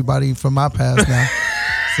peace with everybody from my past now.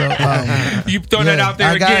 So you throwing that out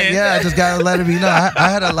there again. Yeah, I just gotta let it be known. I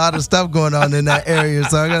had a lot of stuff going on in that area,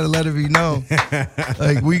 so I gotta let it be known.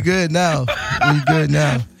 Like, we good now.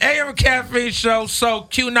 AM Caffeine Show. So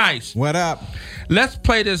Q Nice. What up? Let's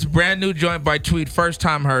play this brand new joint by Tweet. First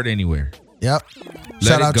time heard anywhere. Yep. Let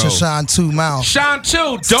Shout it out go. to Sean 2 Mouth. Sean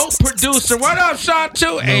 2, dope producer. What up, Sean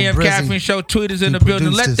 2? AM Brizzy. Caffeine Show. Tweet is in He the building.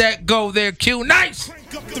 produced Let this. that go there, Q Nice.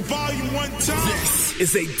 Up the volume one time. This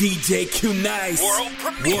is a DJ Q Nice world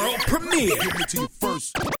premiere. Give it to you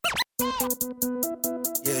first.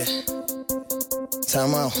 Yeah.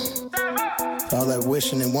 Time out. All that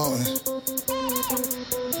wishing and wanting.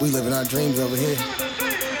 We living our dreams over here.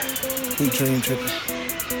 We dream tripping.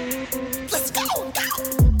 Let's go.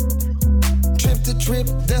 Trip to trip,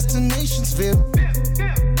 destinations flip.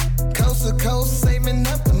 Coast to coast, saving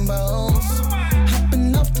up the most.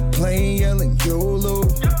 Hopping off the plane, yelling YOLO.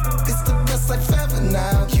 It's the best life ever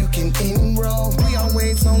now. You can enroll. We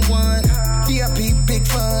always on one. VIP, big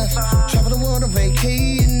fun. Travel the world on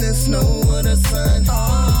vacay in the snow or the sun.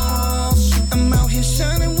 Oh, shoot. I'm out here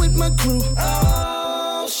shining with my crew.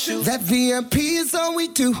 Oh, shoot. That VIP is all we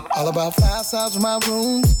do. All about 5 stars with my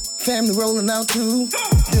rooms. Family rolling out too.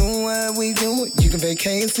 Doing what we do. You can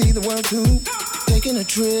vacay and see the world too. Taking a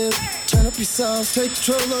trip, turn up your songs, take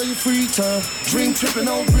control of your free time. Dream tripping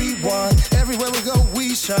on rewind. Everywhere we go,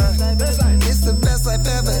 we shine. It's the best life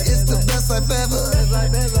ever. It's the best life ever.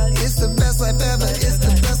 It's the best life ever. It's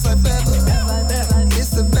the best life ever.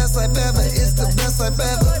 It's the best life ever. It's the best life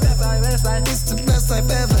ever. It's the best life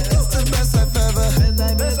ever. It's the best life ever.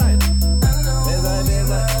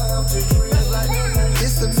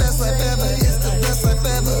 It's the best life ever. It's the best life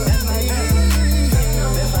ever.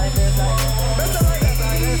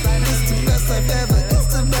 It's the best life ever. It's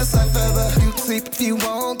the best life ever. You can sleep if you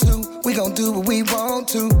want to. We gon' do what we want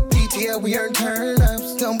to. PTL, we earn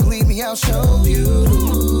turn-ups. Don't believe me, I'll show you.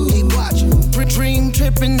 Keep watching. Dream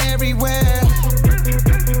tripping everywhere.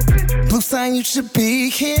 Blue sign, you should be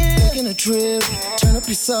here. Taking a trip. Turn up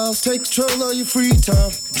your songs. Take control of your free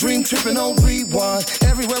time. Dream tripping on rewind.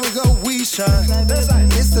 Everywhere we go, we shine.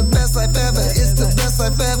 It's the best life ever. It's the best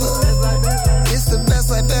life ever. It's the best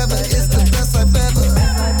life ever. It's the best life ever.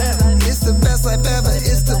 It's the best life ever.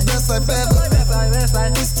 It's the best life ever.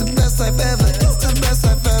 It's the best life ever. It's the best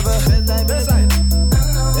life ever.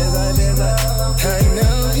 I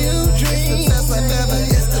know you dream. It's the best life ever.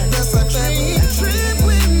 It's the best life ever. Trip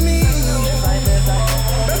with me.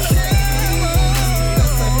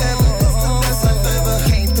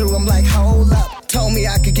 Came through, I'm like, hold up. Told me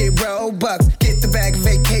I could get Robux. Get the bag and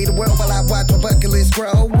vacate the world while I watch my bucket list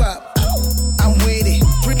grow up. I'm with it.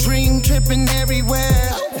 Dream tripping everywhere.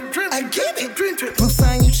 I get it. Blue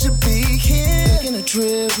sign, you should be here. Taking a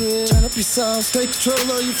trip. Turn up your songs. Take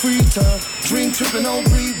control of your free time. Dream tripping on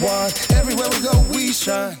rewind. Everywhere we go, we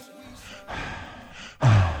shine.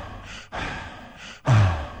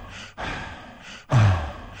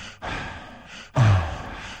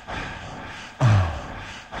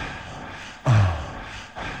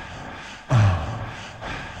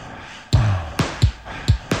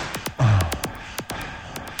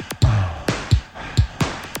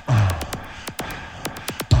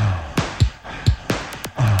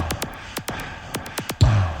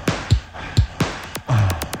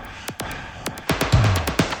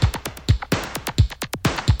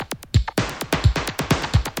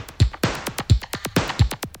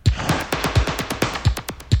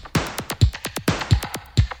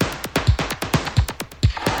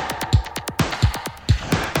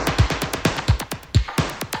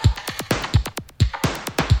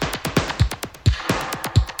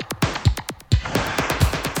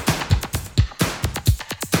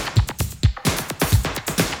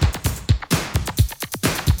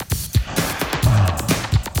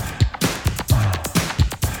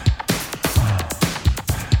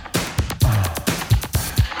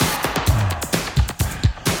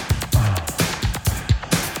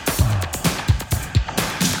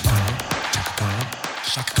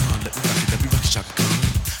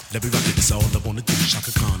 Let me rock it, that's all I wanna do.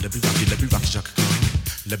 Shaka Khan, let me rock it, Shaka Khan.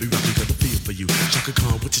 Let me rock it, cause I feel for you. Shaka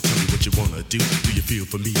Khan, what you tell me what you wanna do? Do you feel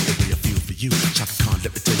for me the way I feel for you? Shaka Khan,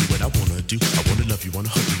 let me tell you what I wanna do. I wanna love you,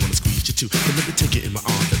 wanna hug you, wanna squeeze you too. But let me take it in my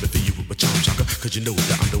arms, let me feel you with my charm, Shaka. Cause you know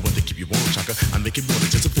that I'm the one to keep you warm, Shaka. I make it more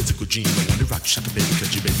than just a physical dream. I wanna rock you, Shaka, baby,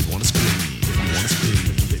 cause you make me wanna scream. Make me wanna scream,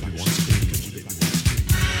 make me wanna scream.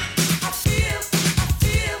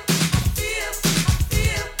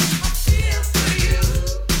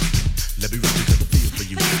 Let me rock it, cause I feel for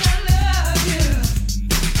you.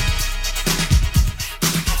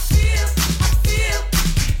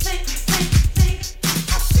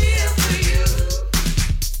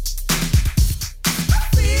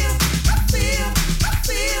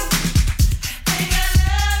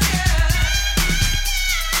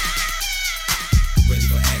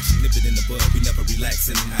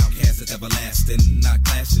 Outcast is everlasting, not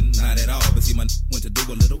clashing, not at all. But see, my went to do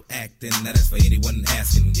a little acting. Now that's for anyone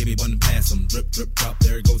asking. Give me one and pass 'em. Drip, drip, drop.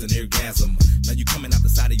 There it goes an orgasm. Now you coming out the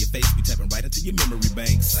side of your face, we tapping right into your memory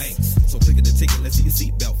banks. Thanks. So click at the ticket, let's see your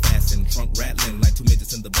seatbelt fasten. Trunk rattling like two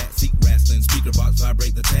midgets in the back seat wrestling. Speaker box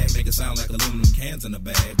vibrate the tag, make it sound like aluminum cans in a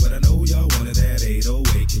bag. But I know y'all wanted that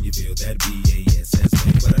 808. Can you feel that BASS?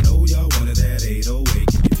 But I know y'all wanted that 808.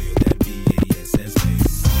 Can you feel that BASS?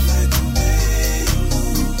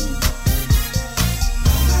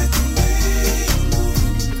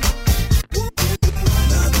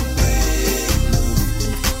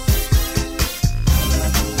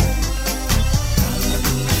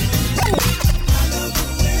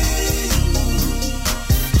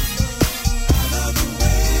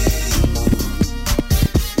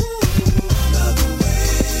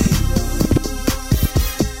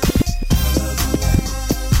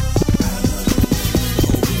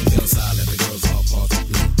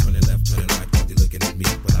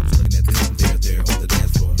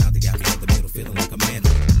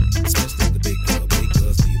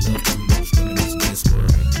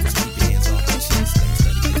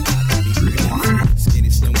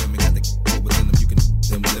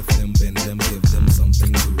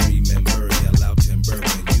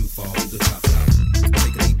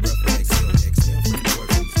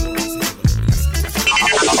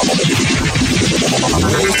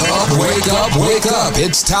 Wake up.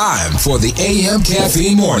 It's time for the AM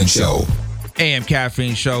Caffeine Morning Show. AM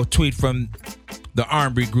Caffeine Show. Tweet from the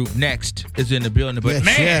R&B group Next is in the building. But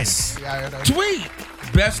Yes. tweet.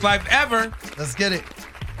 Best life ever. Let's get it.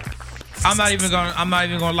 I'm not even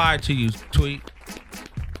gonna lie to you, Tweet.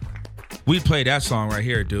 We play that song right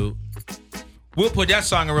here, dude. We'll put that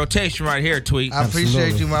song in rotation right here, Tweet. I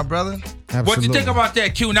appreciate you, my brother. Absolutely. What you think about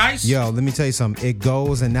that, Q Nice? Yo, let me tell you something. It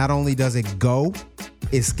goes, and not only does it go,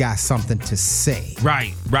 it's got something to say.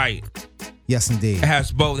 Right. Yes, indeed. It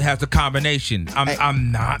has both. It has the combination.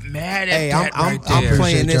 I'm not mad at that right there. I'm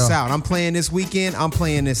playing this y'all. out. I'm playing this weekend. I'm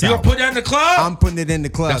playing this You out. gonna put that in the club? I'm putting it in the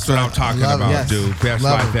club. That's what I'm talking Love about, it. dude. Best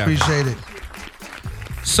Love life it. ever. Appreciate it.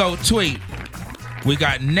 So, Tweet. We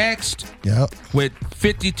got Next Yep. with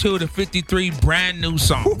 52 to 53 brand new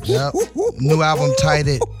songs. Yep. New album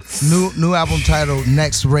titled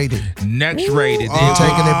Next Rated. Next Rated. We're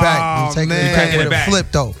taking it back. We're taking it back Taking with it a back.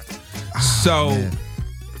 flip though. So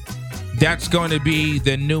that's going to be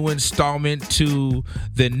the new installment to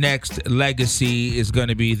the Next Legacy is going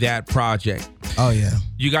to be that project. Oh yeah.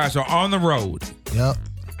 You guys are on the road Yep.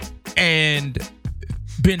 and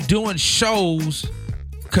been doing shows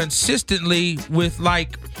consistently with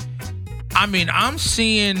I'm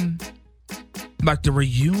seeing like the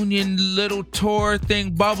reunion little tour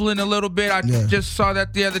thing bubbling a little bit. I just saw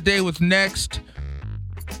that the other day with Next.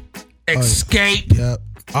 Escape. Yep.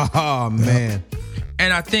 Oh, man.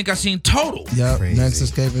 And I think I seen Total. Yep. Crazy. Next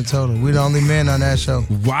Escape and Total. We're the only men on that show.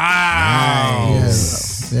 Wow.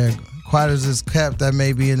 Nice. Yeah. Quiet as it's kept, that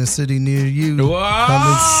may be in a city near you. Whoa.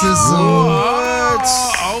 Coming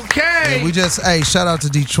soon. Okay. Yeah, we just, shout out to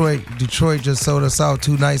Detroit. Detroit just sold us out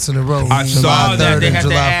 2 nights in a row. I saw that they had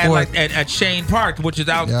to add 4th. at Shane Park, which is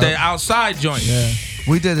out the outside joint. Yeah.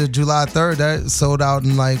 We did it July 3rd. That sold out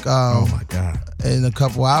in Oh, my God. in a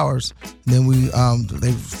couple hours. Then we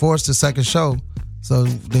they forced the second show. So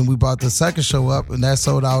then we brought the second show up, and that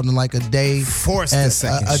sold out in like a day. Forced and the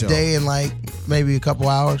second a show. day and like maybe a couple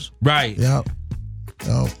hours. Right. Yep.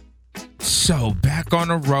 So back on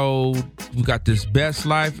the road, we got this best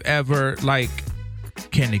life ever. Like,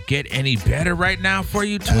 can it get any better right now for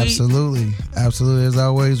you, Tweet? Absolutely. There's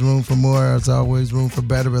always room for more. There's always room for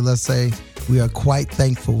better. But let's say we are quite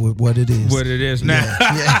thankful with what it is. What it is now.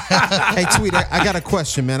 Hey, Tweet, I got a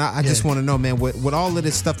question, man. I just want to know, man, with all of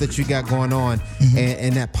this stuff that you got going on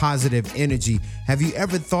and that positive energy, have you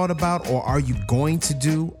ever thought about or are you going to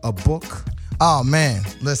do a book? Oh man,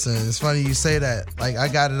 listen, it's funny you say that. Like I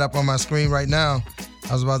got it up on my screen right now.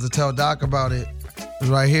 I was about to tell Doc about it. It's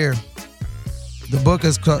right here. The book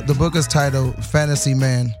is titled Fantasy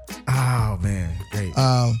Man. Oh man, great.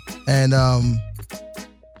 Hang on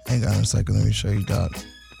a second, let me show you, Doc.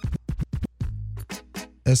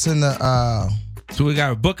 It's in the So we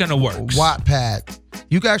got a book in the works. Wattpad.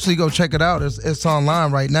 You can actually go check it out. It's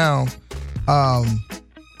online right now.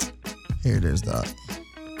 Here it is, Doc.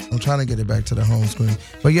 I'm trying to get it back to the home screen.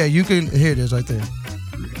 But yeah, you can. Here it is right there.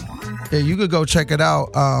 Yeah, you could go check it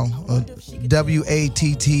out.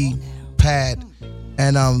 WATT pad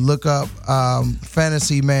and look up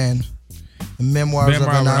Fantasy Man, Memoirs of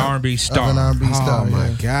an R&B Star. Oh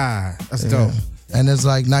my God, that's dope. And there's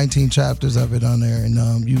like 19 chapters of it on there. And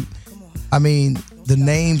the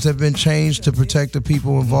names have been changed to protect the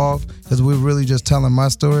people involved because we're really just telling my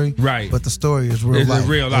story. Right. But the story is real life.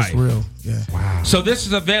 Real life. It's real. Yeah. Wow. So this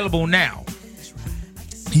is available now.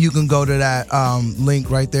 You can go to that link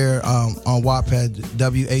right there on Wattpad,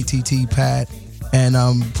 WATT pad, and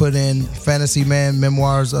put in Fantasy Man,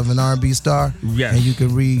 Memoirs of an R&B Star. Yes. And you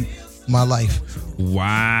can read my life.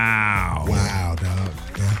 Wow. Wow, dog.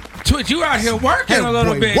 Yeah. Twitch, you out here working a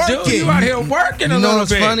little bit, dude. You out here working a little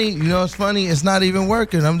bit. You know what's funny? It's not even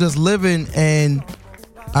working. I'm just living, and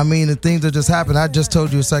the things that just happened. I just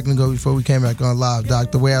told you a second ago before we came back on live,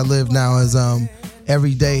 Doc. The way I live now is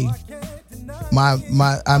every day.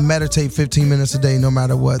 I meditate 15 minutes a day, no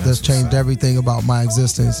matter what. That's changed everything about my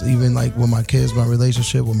existence, even like with my kids, my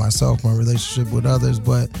relationship with myself, my relationship with others.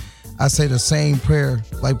 But I say the same prayer.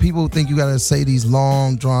 Like people think you gotta say these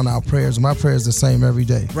long, drawn out prayers. My prayer is the same every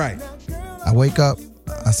day. Right. I wake up,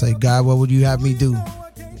 I say, God, what would you have me do?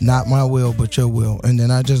 Not my will, but your will. And then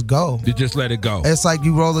I just go. You just let it go. It's like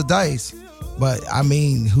you roll the dice. But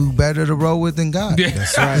who better to roll with than God? Yeah.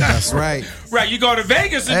 That's right. That's right. Right, you go to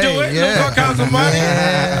Vegas and do it. Yeah. Look all kinds of money.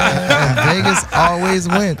 Yeah. Vegas always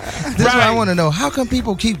win. This is what I want to know. How come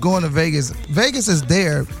people keep going to Vegas? Vegas is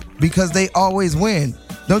there because they always win.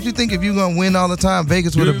 Don't you think if you're going to win all the time,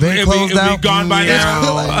 Vegas would have been closed down? It'd be gone by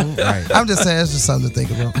now. Right. I'm just saying, it's just something to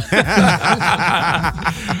think about.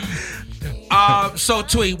 So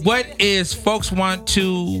Tweet, what is folks want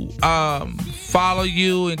to follow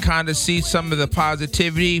you and kind of see some of the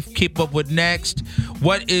positivity, keep up with Next?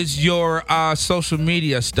 What is your social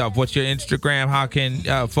media stuff? What's your Instagram? How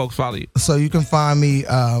can folks follow you? So you can find me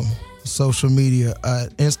social media,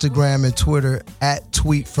 Instagram and Twitter at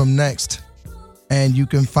Tweet from Next, and you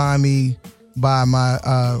can find me by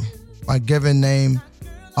my given name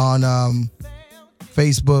on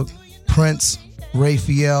Facebook, Prince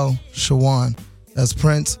Raphael Shawan. That's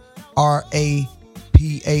Prince RAPHAEL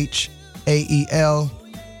SHAWAN,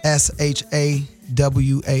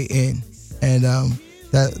 and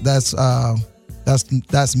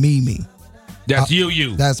that's me. That's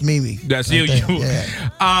you. That's me. That's right you. There.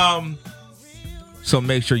 Yeah. So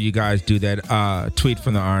make sure you guys do that. Tweet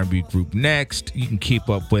from the R&B group Next. You can keep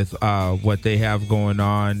up with what they have going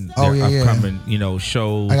on. Their upcoming,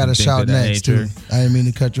 shows. I got a shout of next too. I didn't mean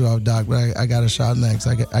to cut you off, Doc, but I got a shout next.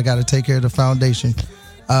 I got to take care of the foundation.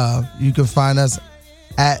 You can find us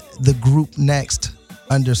at the group Next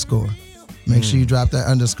 _ Make sure you drop that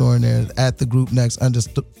underscore in there at the group Next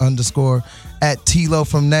 _ at Tilo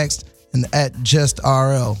from Next and at just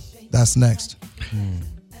RL. That's Next.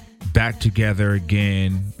 Back together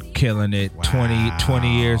again, killing it. Wow.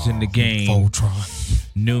 20 years in the game. Voltron.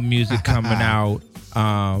 New music coming out.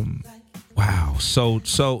 Wow, so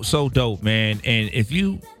dope, man. And if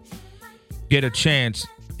you get a chance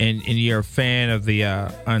and you're a fan of the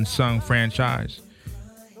Unsung franchise,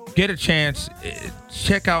 get a chance,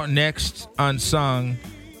 check out Next Unsung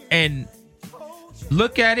and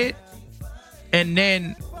look at it. And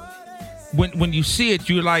then when you see it,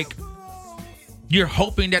 you're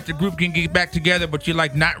hoping that the group can get back together, but you're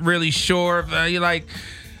like not really sure. You're like,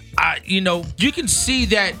 you can see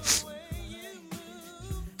that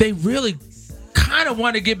they really kind of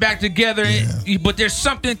want to get back together, but there's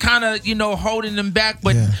something kind of holding them back.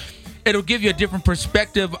 But it'll give you a different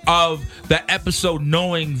perspective of the episode,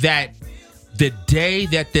 knowing that the day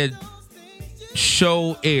that the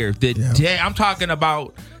show aired, day I'm talking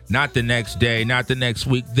about, not the next day, not the next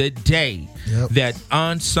week, the day that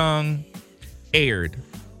Unsung aired,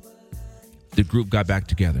 the group got back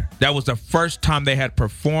together. That was the first time they had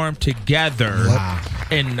performed together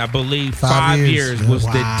in, I believe, 5 years. Was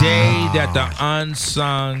the day that the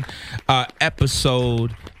Unsung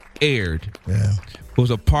episode aired. Yeah. It was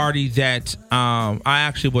a party that I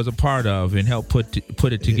actually was a part of and helped put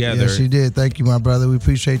it together. Yes, you did. Thank you, my brother. We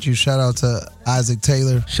appreciate you. Shout out to Isaac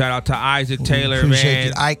Taylor. Shout out to Isaac Taylor, appreciate man.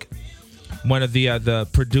 You, Ike. one of the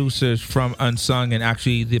producers from Unsung, and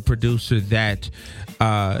actually the producer that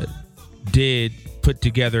did put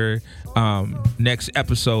together next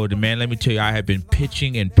episode. And man, let me tell you, I have been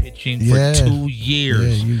pitching for 2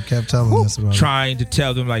 years. Yeah, you kept telling us about trying to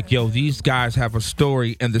tell them like, yo, these guys have a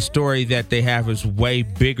story, and the story that they have is way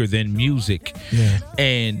bigger than music. Yeah.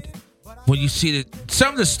 And when you see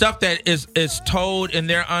some of the stuff that is told in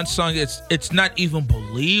their Unsung, it's not even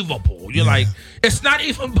believable. You're like, it's not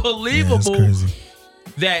even believable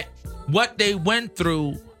that what they went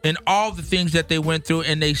through and all the things that they went through,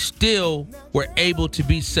 and they still were able to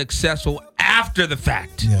be successful after the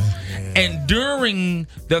fact. And during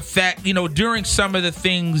the fact, during some of the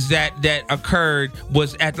things that occurred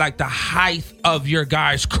was at like the height of your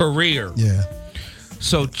guys' career. Yeah.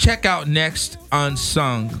 So check out Next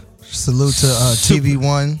Unsung. Salute to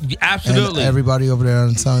TV1. Absolutely. And everybody over there on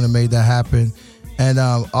Unsung that made that happen. And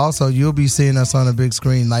also, you'll be seeing us on the big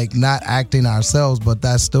screen, like not acting ourselves, but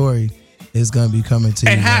that story is going to be coming to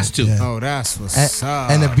you. It has to. Yeah. Oh, that's what's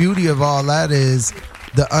up. And the beauty of all that is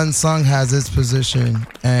the Unsung has its position.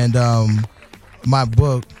 And my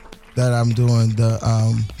book that I'm doing, the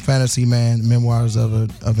Fantasy Man, Memoirs of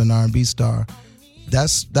an R&B Star,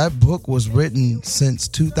 that book was written since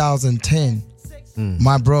 2010.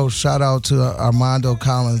 My bro, shout out to Armando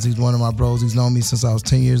Collins. He's one of my bros. He's known me since I was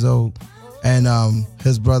 10 years old. And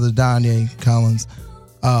his brother, Donnie Collins,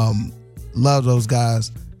 love those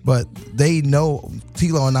guys. But they know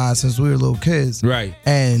Tilo and I since we were little kids. Right.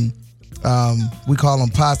 And we call him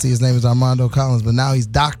Posse. His name is Armando Collins, but now he's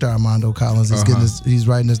Dr. Armando Collins. He's he's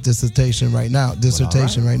writing his dissertation right now.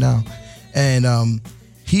 And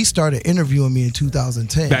he started interviewing me in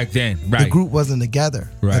 2010. Back then, right. The group wasn't together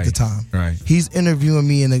at the time. Right. He's interviewing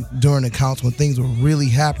me during accounts when things were really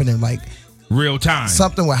happening, like real time.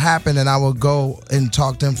 Something would happen, and I would go and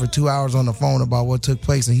talk to him for 2 hours on the phone about what took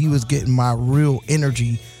place, and he was getting my real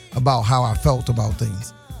energy about how I felt about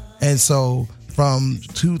things. And so from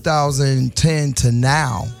 2010 to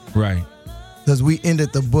now, right, because we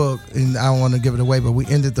ended the book, and I don't want to give it away, but we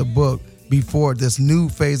ended the book before this new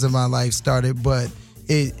phase of my life started, but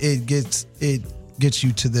it gets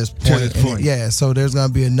you to this point. So there's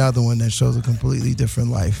gonna be another one that shows a completely different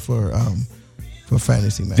life for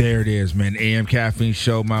Fantasy Man. There it is, man. AM Caffeine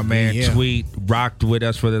Show, my man Tweet rocked with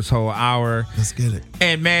us for this whole hour. Let's get it.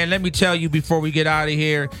 And man, let me tell you before we get out of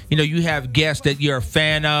here, you have guests that you're a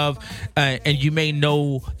fan of, and you may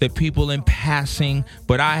know the people in passing,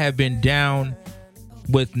 but I have been down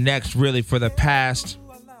with Next really for the past,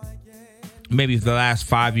 maybe the last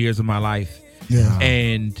 5 years of my life. Yeah.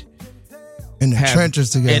 And in the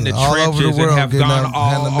trenches together, in the all trenches, over the world, and have gone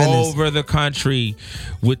all business. over the country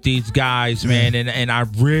with these guys, man. And I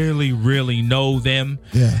really, really know them.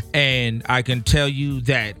 Yeah. And I can tell you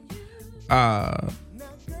that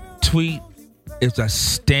Tweet is a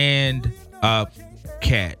stand-up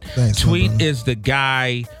cat. Thanks, Tweet is the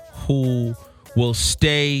guy who will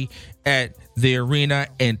stay at the arena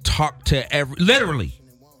and talk to everybody.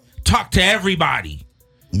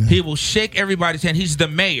 Yeah. He will shake everybody's hand. He's the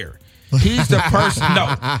mayor. He's the person.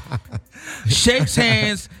 No. Shakes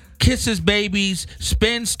hands, kisses babies,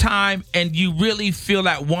 spends time, and you really feel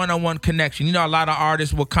that one-on-one connection. A lot of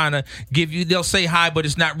artists will kind of they'll say hi, but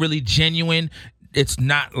it's not really genuine. It's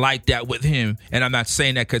not like that with him. And I'm not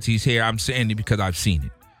saying that because he's here. I'm saying it because I've seen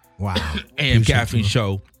it. Wow. AM Caffeine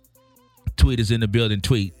Show. Tweet is in the building.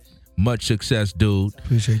 Tweet. Much success, dude.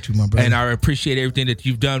 Appreciate you, my brother. And I appreciate everything that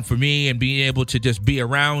you've done for me and being able to just be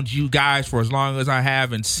around you guys for as long as I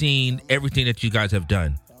have and seen everything that you guys have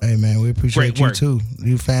done. Hey, man, we appreciate you, too.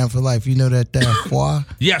 You fan for life. You know that Fri?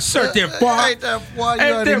 Yes, sir, there, Fri. Hey, that Fri,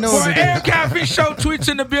 you already know it. AM Caffeine Show, Tweet's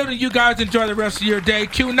in the building. You guys enjoy the rest of your day.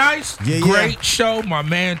 Q Nice, great show, my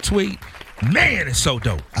man, Tweet. Man, it's so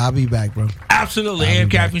dope. I'll be back, bro. Absolutely. AM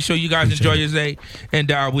Caffeine Show, you guys enjoy your day.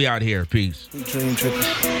 And we out here. Peace. Let's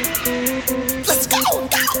go.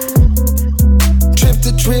 Trip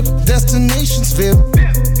to trip, destinations filled.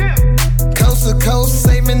 Coast to coast,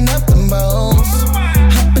 saving up the most.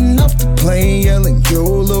 Hopping off the plane, yelling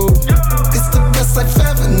YOLO. It's the best life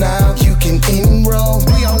ever now. You can enroll.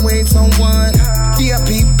 We always on one.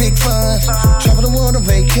 VIP, big fun. Travel the world on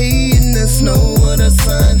vacay in the snow or the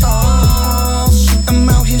sun. Oh, shoot. I'm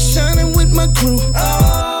out here shining with my crew.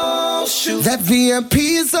 Oh, shoot. That VIP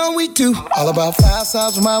is all we do. All about 5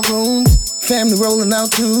 stars with my rooms. Family rolling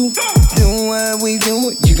out too. Doing what we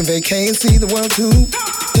do. You can vacay and see the world too.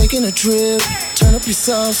 Taking a trip. Turn up your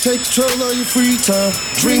sauce. Take control of your free time.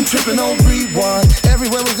 Dream tripping on rewind.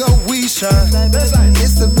 Everywhere we go, we shine.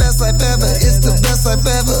 It's the best life ever. It's the best life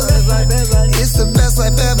ever. It's the best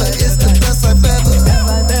life ever. It's the best life ever.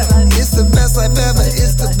 It's the best life ever.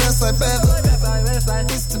 It's the